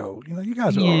that show. You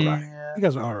guys are all right. You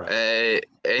guys are all right.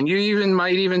 And you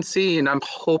might even see, and I'm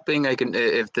hoping I can,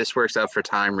 if this works out for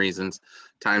time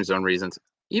zone reasons,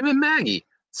 even Maggie.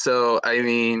 So, I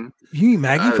mean. You mean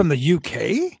Maggie from the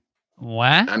UK?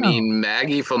 Wow. I mean,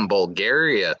 Maggie from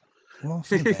Bulgaria. Well,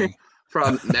 same thing.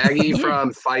 From Maggie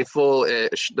from Fightful,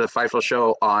 the Fightful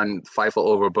show on Fightful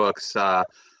Overbooks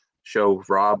show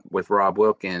with Rob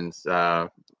Wilkins. Show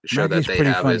Maggie's that they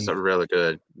have funny. is really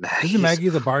good. Isn't Maggie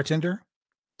the bartender?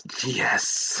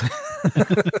 Yes.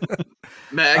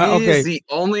 Maggie is the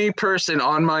only person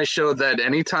on my show that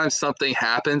anytime something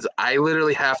happens, I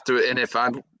literally have to, and if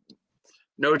I'm,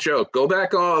 no joke, go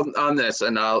back on this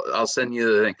and I'll send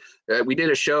you the thing. We did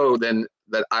a show then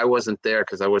that I wasn't there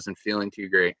because I wasn't feeling too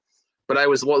great. But I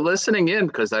was listening in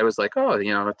because I was like, oh,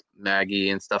 Maggie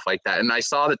and stuff like that. And I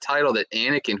saw the title that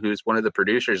Anakin, who's one of the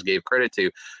producers, gave credit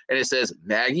to. And it says,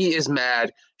 Maggie is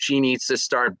mad. She needs to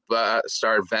start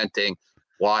venting.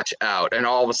 Watch out. And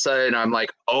all of a sudden, I'm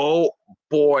like, oh,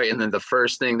 boy. And then the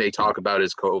first thing they talk about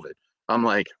is COVID. I'm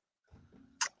like,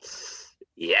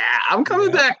 yeah, I'm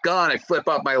coming back on. I flip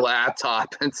up my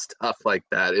laptop and stuff like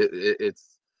that.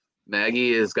 It's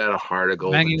Maggie has got a heart of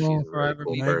gold. Maggie will forever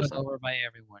be looked over by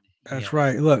everyone. That's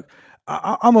right. Look,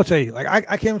 I'm gonna tell you, like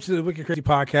I came to the Wicked Crazy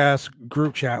Podcast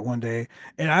group chat one day,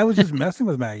 and I was just messing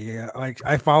with Maggie. Like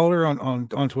I followed her on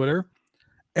Twitter,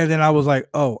 and then I was like,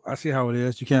 "Oh, I see how it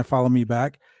is. You can't follow me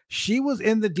back." She was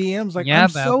in the DMs like, "I'm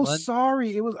so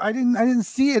sorry. It was I didn't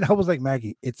see it." I was like,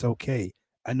 "Maggie, it's okay.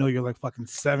 I know you're like fucking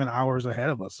 7 hours ahead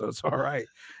of us, so it's all right."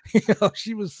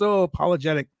 She was so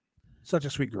apologetic. Such a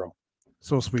sweet girl.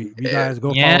 So sweet. You guys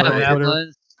go follow her on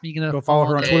Twitter. Go follow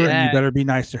her on Twitter, and you better be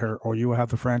nice to her, or you will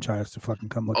have the franchise to fucking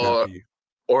come look after you.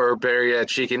 Or better yet,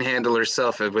 she can handle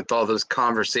herself with all those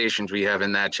conversations we have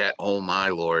in that chat. Oh my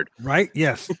lord! Right?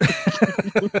 Yes.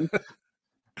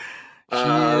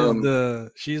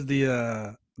 She's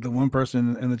the one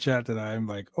person in the chat that I'm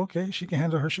like, okay, she can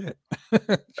handle her shit.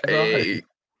 Right.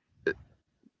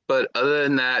 But other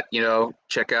than that,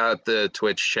 check out the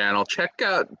Twitch channel. Check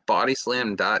out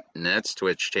bodyslam.net's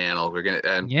Twitch channel. We're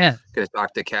gonna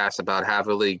talk to Cass about how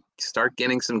to start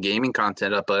getting some gaming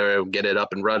content up there, get it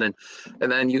up and running, and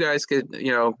then you guys could,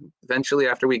 eventually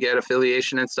after we get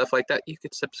affiliation and stuff like that, you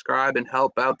could subscribe and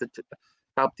help out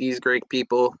help these great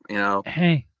people.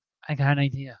 Hey, I got an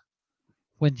idea.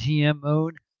 When GM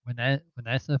mode, when that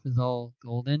stuff is all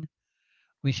golden,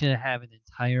 we should have an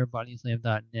entire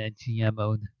bodyslam.net GM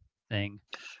mode thing.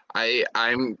 I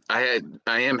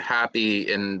am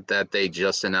happy in that they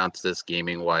just announced this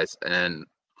gaming wise, and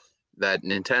that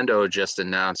Nintendo just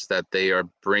announced that they are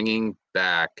bringing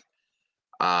back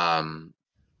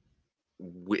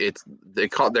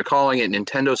they're calling it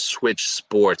Nintendo Switch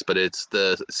Sports, but it's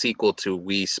the sequel to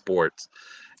Wii Sports.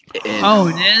 And,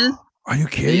 it is? Are you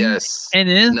kidding? Yes. It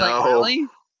is? No. Like, really?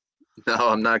 No,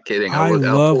 I'm not kidding. I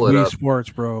love Wii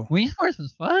Sports, bro. Wii Sports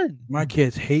was fun. My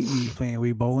kids hate me playing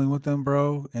Wii bowling with them,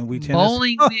 bro. And Wii tennis.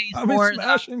 Bowling, Wii Sports.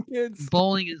 Smashing kids.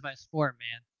 Bowling is my sport,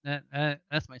 man.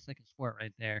 That's my second sport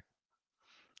right there.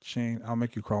 Shane, I'll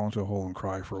make you crawl into a hole and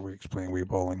cry for weeks playing Wii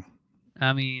bowling.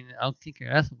 I mean, I'll kick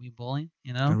your ass with Wii bowling,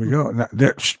 There we go. Now,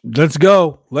 let's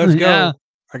go. Let's go.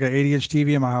 I got 80-inch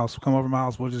TV in my house. Come over to my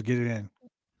house. We'll just get it in.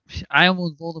 I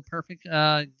almost bowled a perfect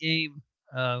game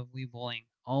of Wii bowling.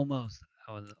 Almost.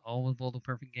 I was almost bowled a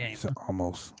perfect game.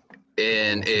 Almost.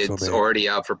 And it's already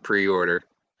out for pre-order.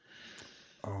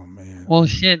 Oh, man. Well,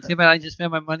 shit. Too bad I just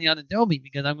spent my money on Adobe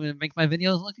because I'm going to make my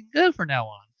videos looking good from now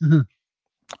on.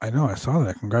 I know. I saw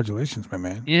that. Congratulations, my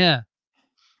man. Yeah.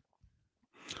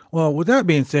 Well, with that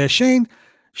being said, Shane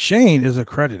is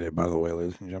accredited, by the way,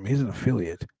 ladies and gentlemen. He's an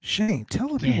affiliate. Shane, tell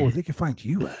the people where they can find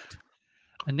you at.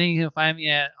 And then you can find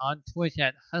me on Twitch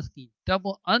at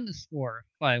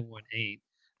Husky_518.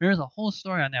 There's a whole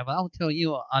story on that, but I'll tell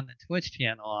you on the Twitch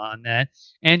channel on that.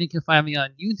 And you can find me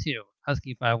on YouTube,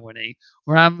 Husky518,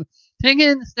 where I'm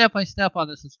taking step by step on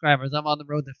the subscribers. I'm on the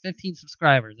road to 15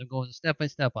 subscribers. I'm going step by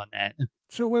step on that.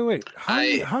 So wait. How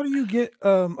do you get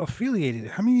affiliated?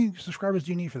 How many subscribers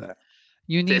do you need for that?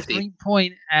 You need 50.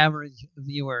 3-point average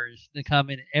viewers to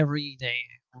come in every day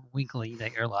weekly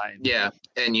that you're live. Yeah,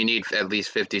 and you need at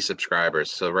least 50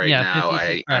 subscribers. So right Yeah, now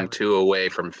 50 I'm 2 away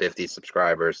from 50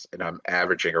 subscribers, and I'm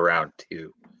averaging around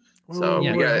 2. So Wait, we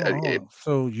hold got on, hold on.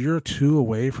 So you're 2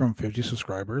 away from 50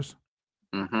 subscribers?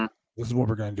 Mm-hmm. This is what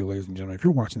we're going to do, ladies and gentlemen. If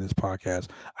you're watching this podcast,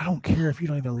 I don't care if you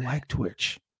don't even like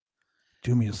Twitch.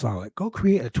 Do me a solid. Go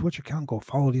create a Twitch account. Go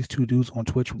follow these 2 dudes on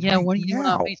Twitch Yeah, right what are you doing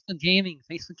now. on Facebook Gaming?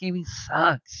 Facebook Gaming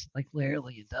sucks. Like,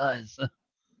 literally, it does.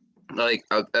 Like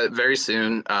very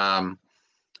soon,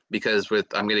 because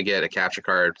I'm going to get a capture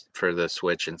card for the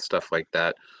Switch and stuff like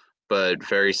that. But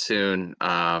very soon,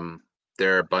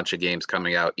 there are a bunch of games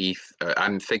coming out.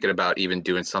 I'm thinking about even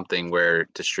doing something where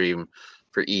to stream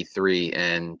for E3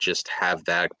 and just have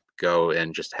that go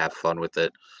and just have fun with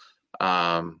it.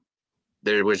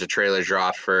 There was a trailer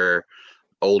drop for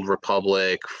Old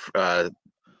Republic,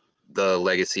 the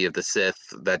Legacy of the Sith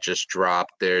that just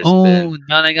dropped. There's been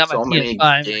now I got my so many PS5.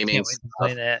 I gaming can't wait to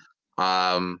play stuff.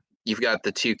 that. You've got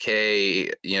the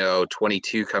 2K,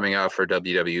 22 coming out for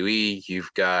WWE.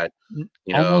 You've got,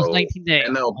 almost 19 days.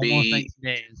 MLB. Almost 19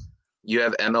 days. You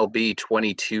have MLB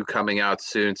 22 coming out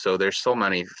soon. So there's so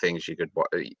many things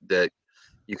that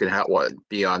you can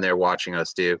be on there watching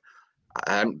us do.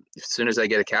 As soon as I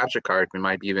get a capture card, we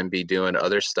might even be doing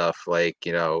other stuff like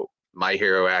My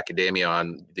Hero Academia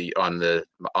on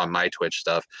my Twitch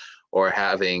stuff, or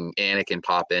having Anakin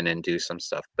pop in and do some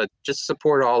stuff. But just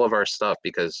support all of our stuff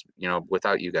because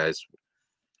without you guys,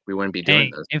 we wouldn't be doing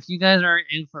this. If you guys are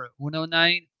in for Uno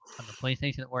night on the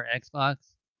PlayStation or Xbox,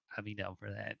 I'd be down for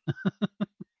that.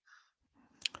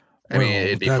 I mean,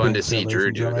 it'd be fun to see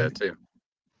Drew do that too.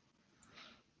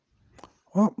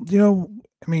 Well,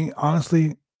 I mean,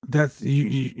 honestly, that's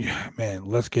man.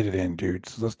 Let's get it in,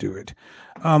 dudes. Let's do it.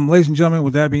 Ladies and gentlemen,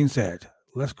 with that being said,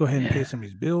 let's go ahead and pay some of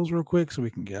these bills real quick so we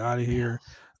can get out of here.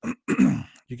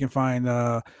 You can find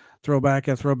Throwback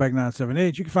at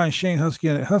Throwback978. You can find Shane Husky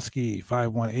at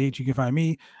Husky518. You can find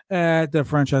me at the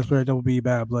franchise player Double B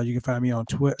Bad Blood. You can find me on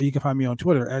Twitter. You can find me on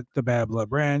Twitter at the Bad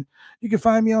Blood Brand. You can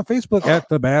find me on Facebook at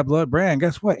the Bad Blood Brand.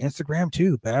 Guess what? Instagram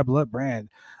too, Bad Blood Brand.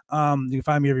 You can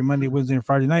find me every Monday, Wednesday, and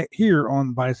Friday night here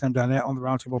on BodySlam.net on the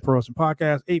Roundtable Pro Wrestling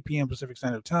Podcast, 8 p.m. Pacific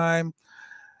Standard Time.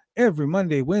 Every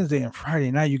Monday, Wednesday, and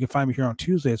Friday night. You can find me here on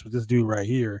Tuesdays with this dude right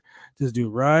here. This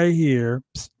dude right here.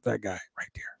 Psst, that guy right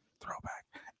there. Throwback.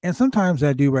 And sometimes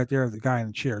that dude right there, the guy in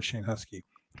the chair, Shane Husky.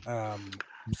 But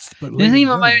this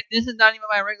is not even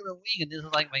my regular week, and this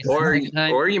is like my second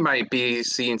time. Or you might be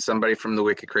seeing somebody from the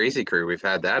Wicked Crazy Crew. We've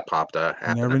had that popped up.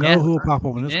 You never know who will pop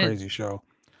up on this crazy show.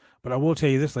 But I will tell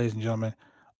you this, ladies and gentlemen,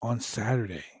 on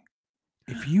Saturday,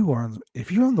 if you're on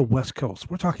the West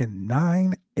Coast, we're talking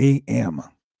 9 a.m.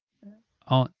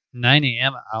 Oh, 9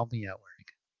 a.m. I'll be at work.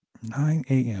 9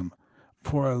 a.m.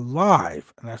 for a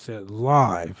live, and I said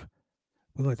live.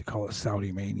 We like to call it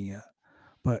Saudi Mania,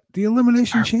 but the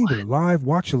Elimination Chamber live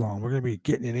watch along. We're gonna be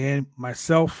getting it in.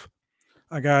 Myself,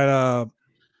 I got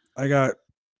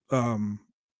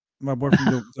my boy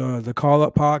from the Call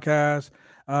Up podcast.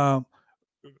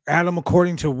 Adam,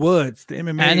 according to Woods, the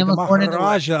MMA, the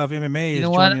Maharaja of MMA. You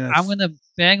know what? I'm gonna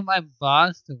beg my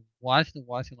boss to watch the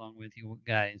watch along with you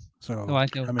guys. So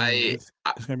it's gonna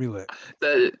be lit.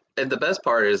 The best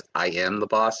part is I am the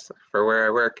boss for where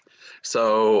I work.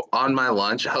 So on my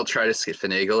lunch, I'll try to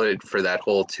finagle it for that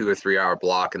whole 2 or 3 hour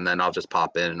block, and then I'll just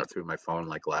pop in through my phone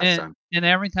like last time. And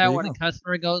every time when a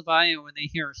customer goes by and when they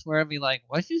hear a swear, I'll be like,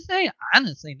 "What'd you say?" I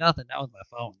didn't say nothing. That was my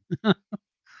phone.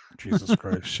 Jesus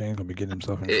Christ, Shane's gonna be getting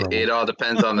himself in trouble. It all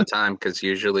depends on the time, because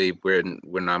usually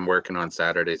when I'm working on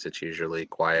Saturdays, it's usually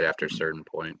quiet after a certain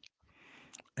point.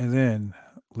 And then,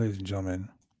 ladies and gentlemen,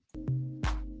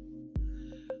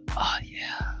 oh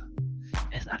yeah,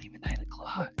 it's not even 9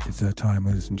 o'clock. It's that time,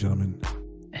 ladies and gentlemen.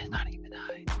 It's not even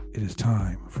 9. It is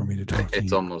time for me to talk to you.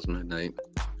 It's almost midnight.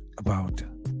 About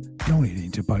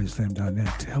donating to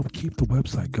bodyslam.net to help keep the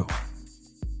website going,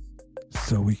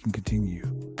 so we can continue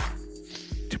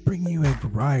to bring you a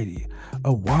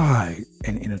wide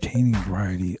and entertaining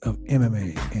variety of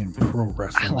MMA and pro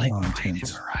wrestling content.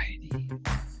 Variety.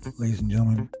 Ladies and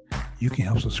gentlemen, you can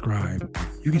help subscribe.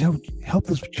 You can help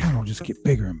this channel just get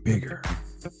bigger and bigger.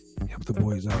 Help the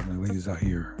boys out and the ladies out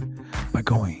here by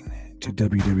going to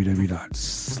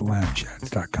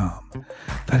www.slamchats.com.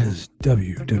 That is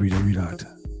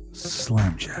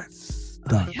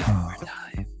www.slamchats.com.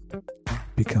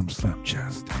 Become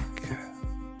Slamchastic.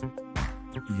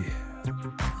 Yeah.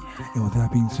 And with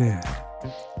that being said,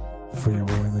 for your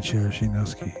boy in the chair, Shane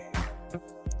Husky,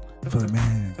 for the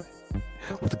man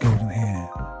with the golden hand,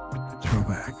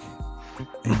 Throwback,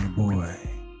 and your boy,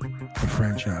 the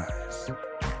franchise.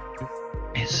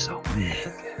 It's so big.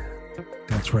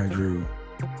 That's right, Drew.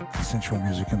 Central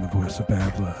Music and the voice of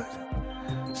Bad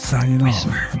Blood. Signing off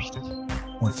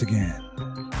once again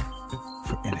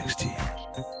for NXT.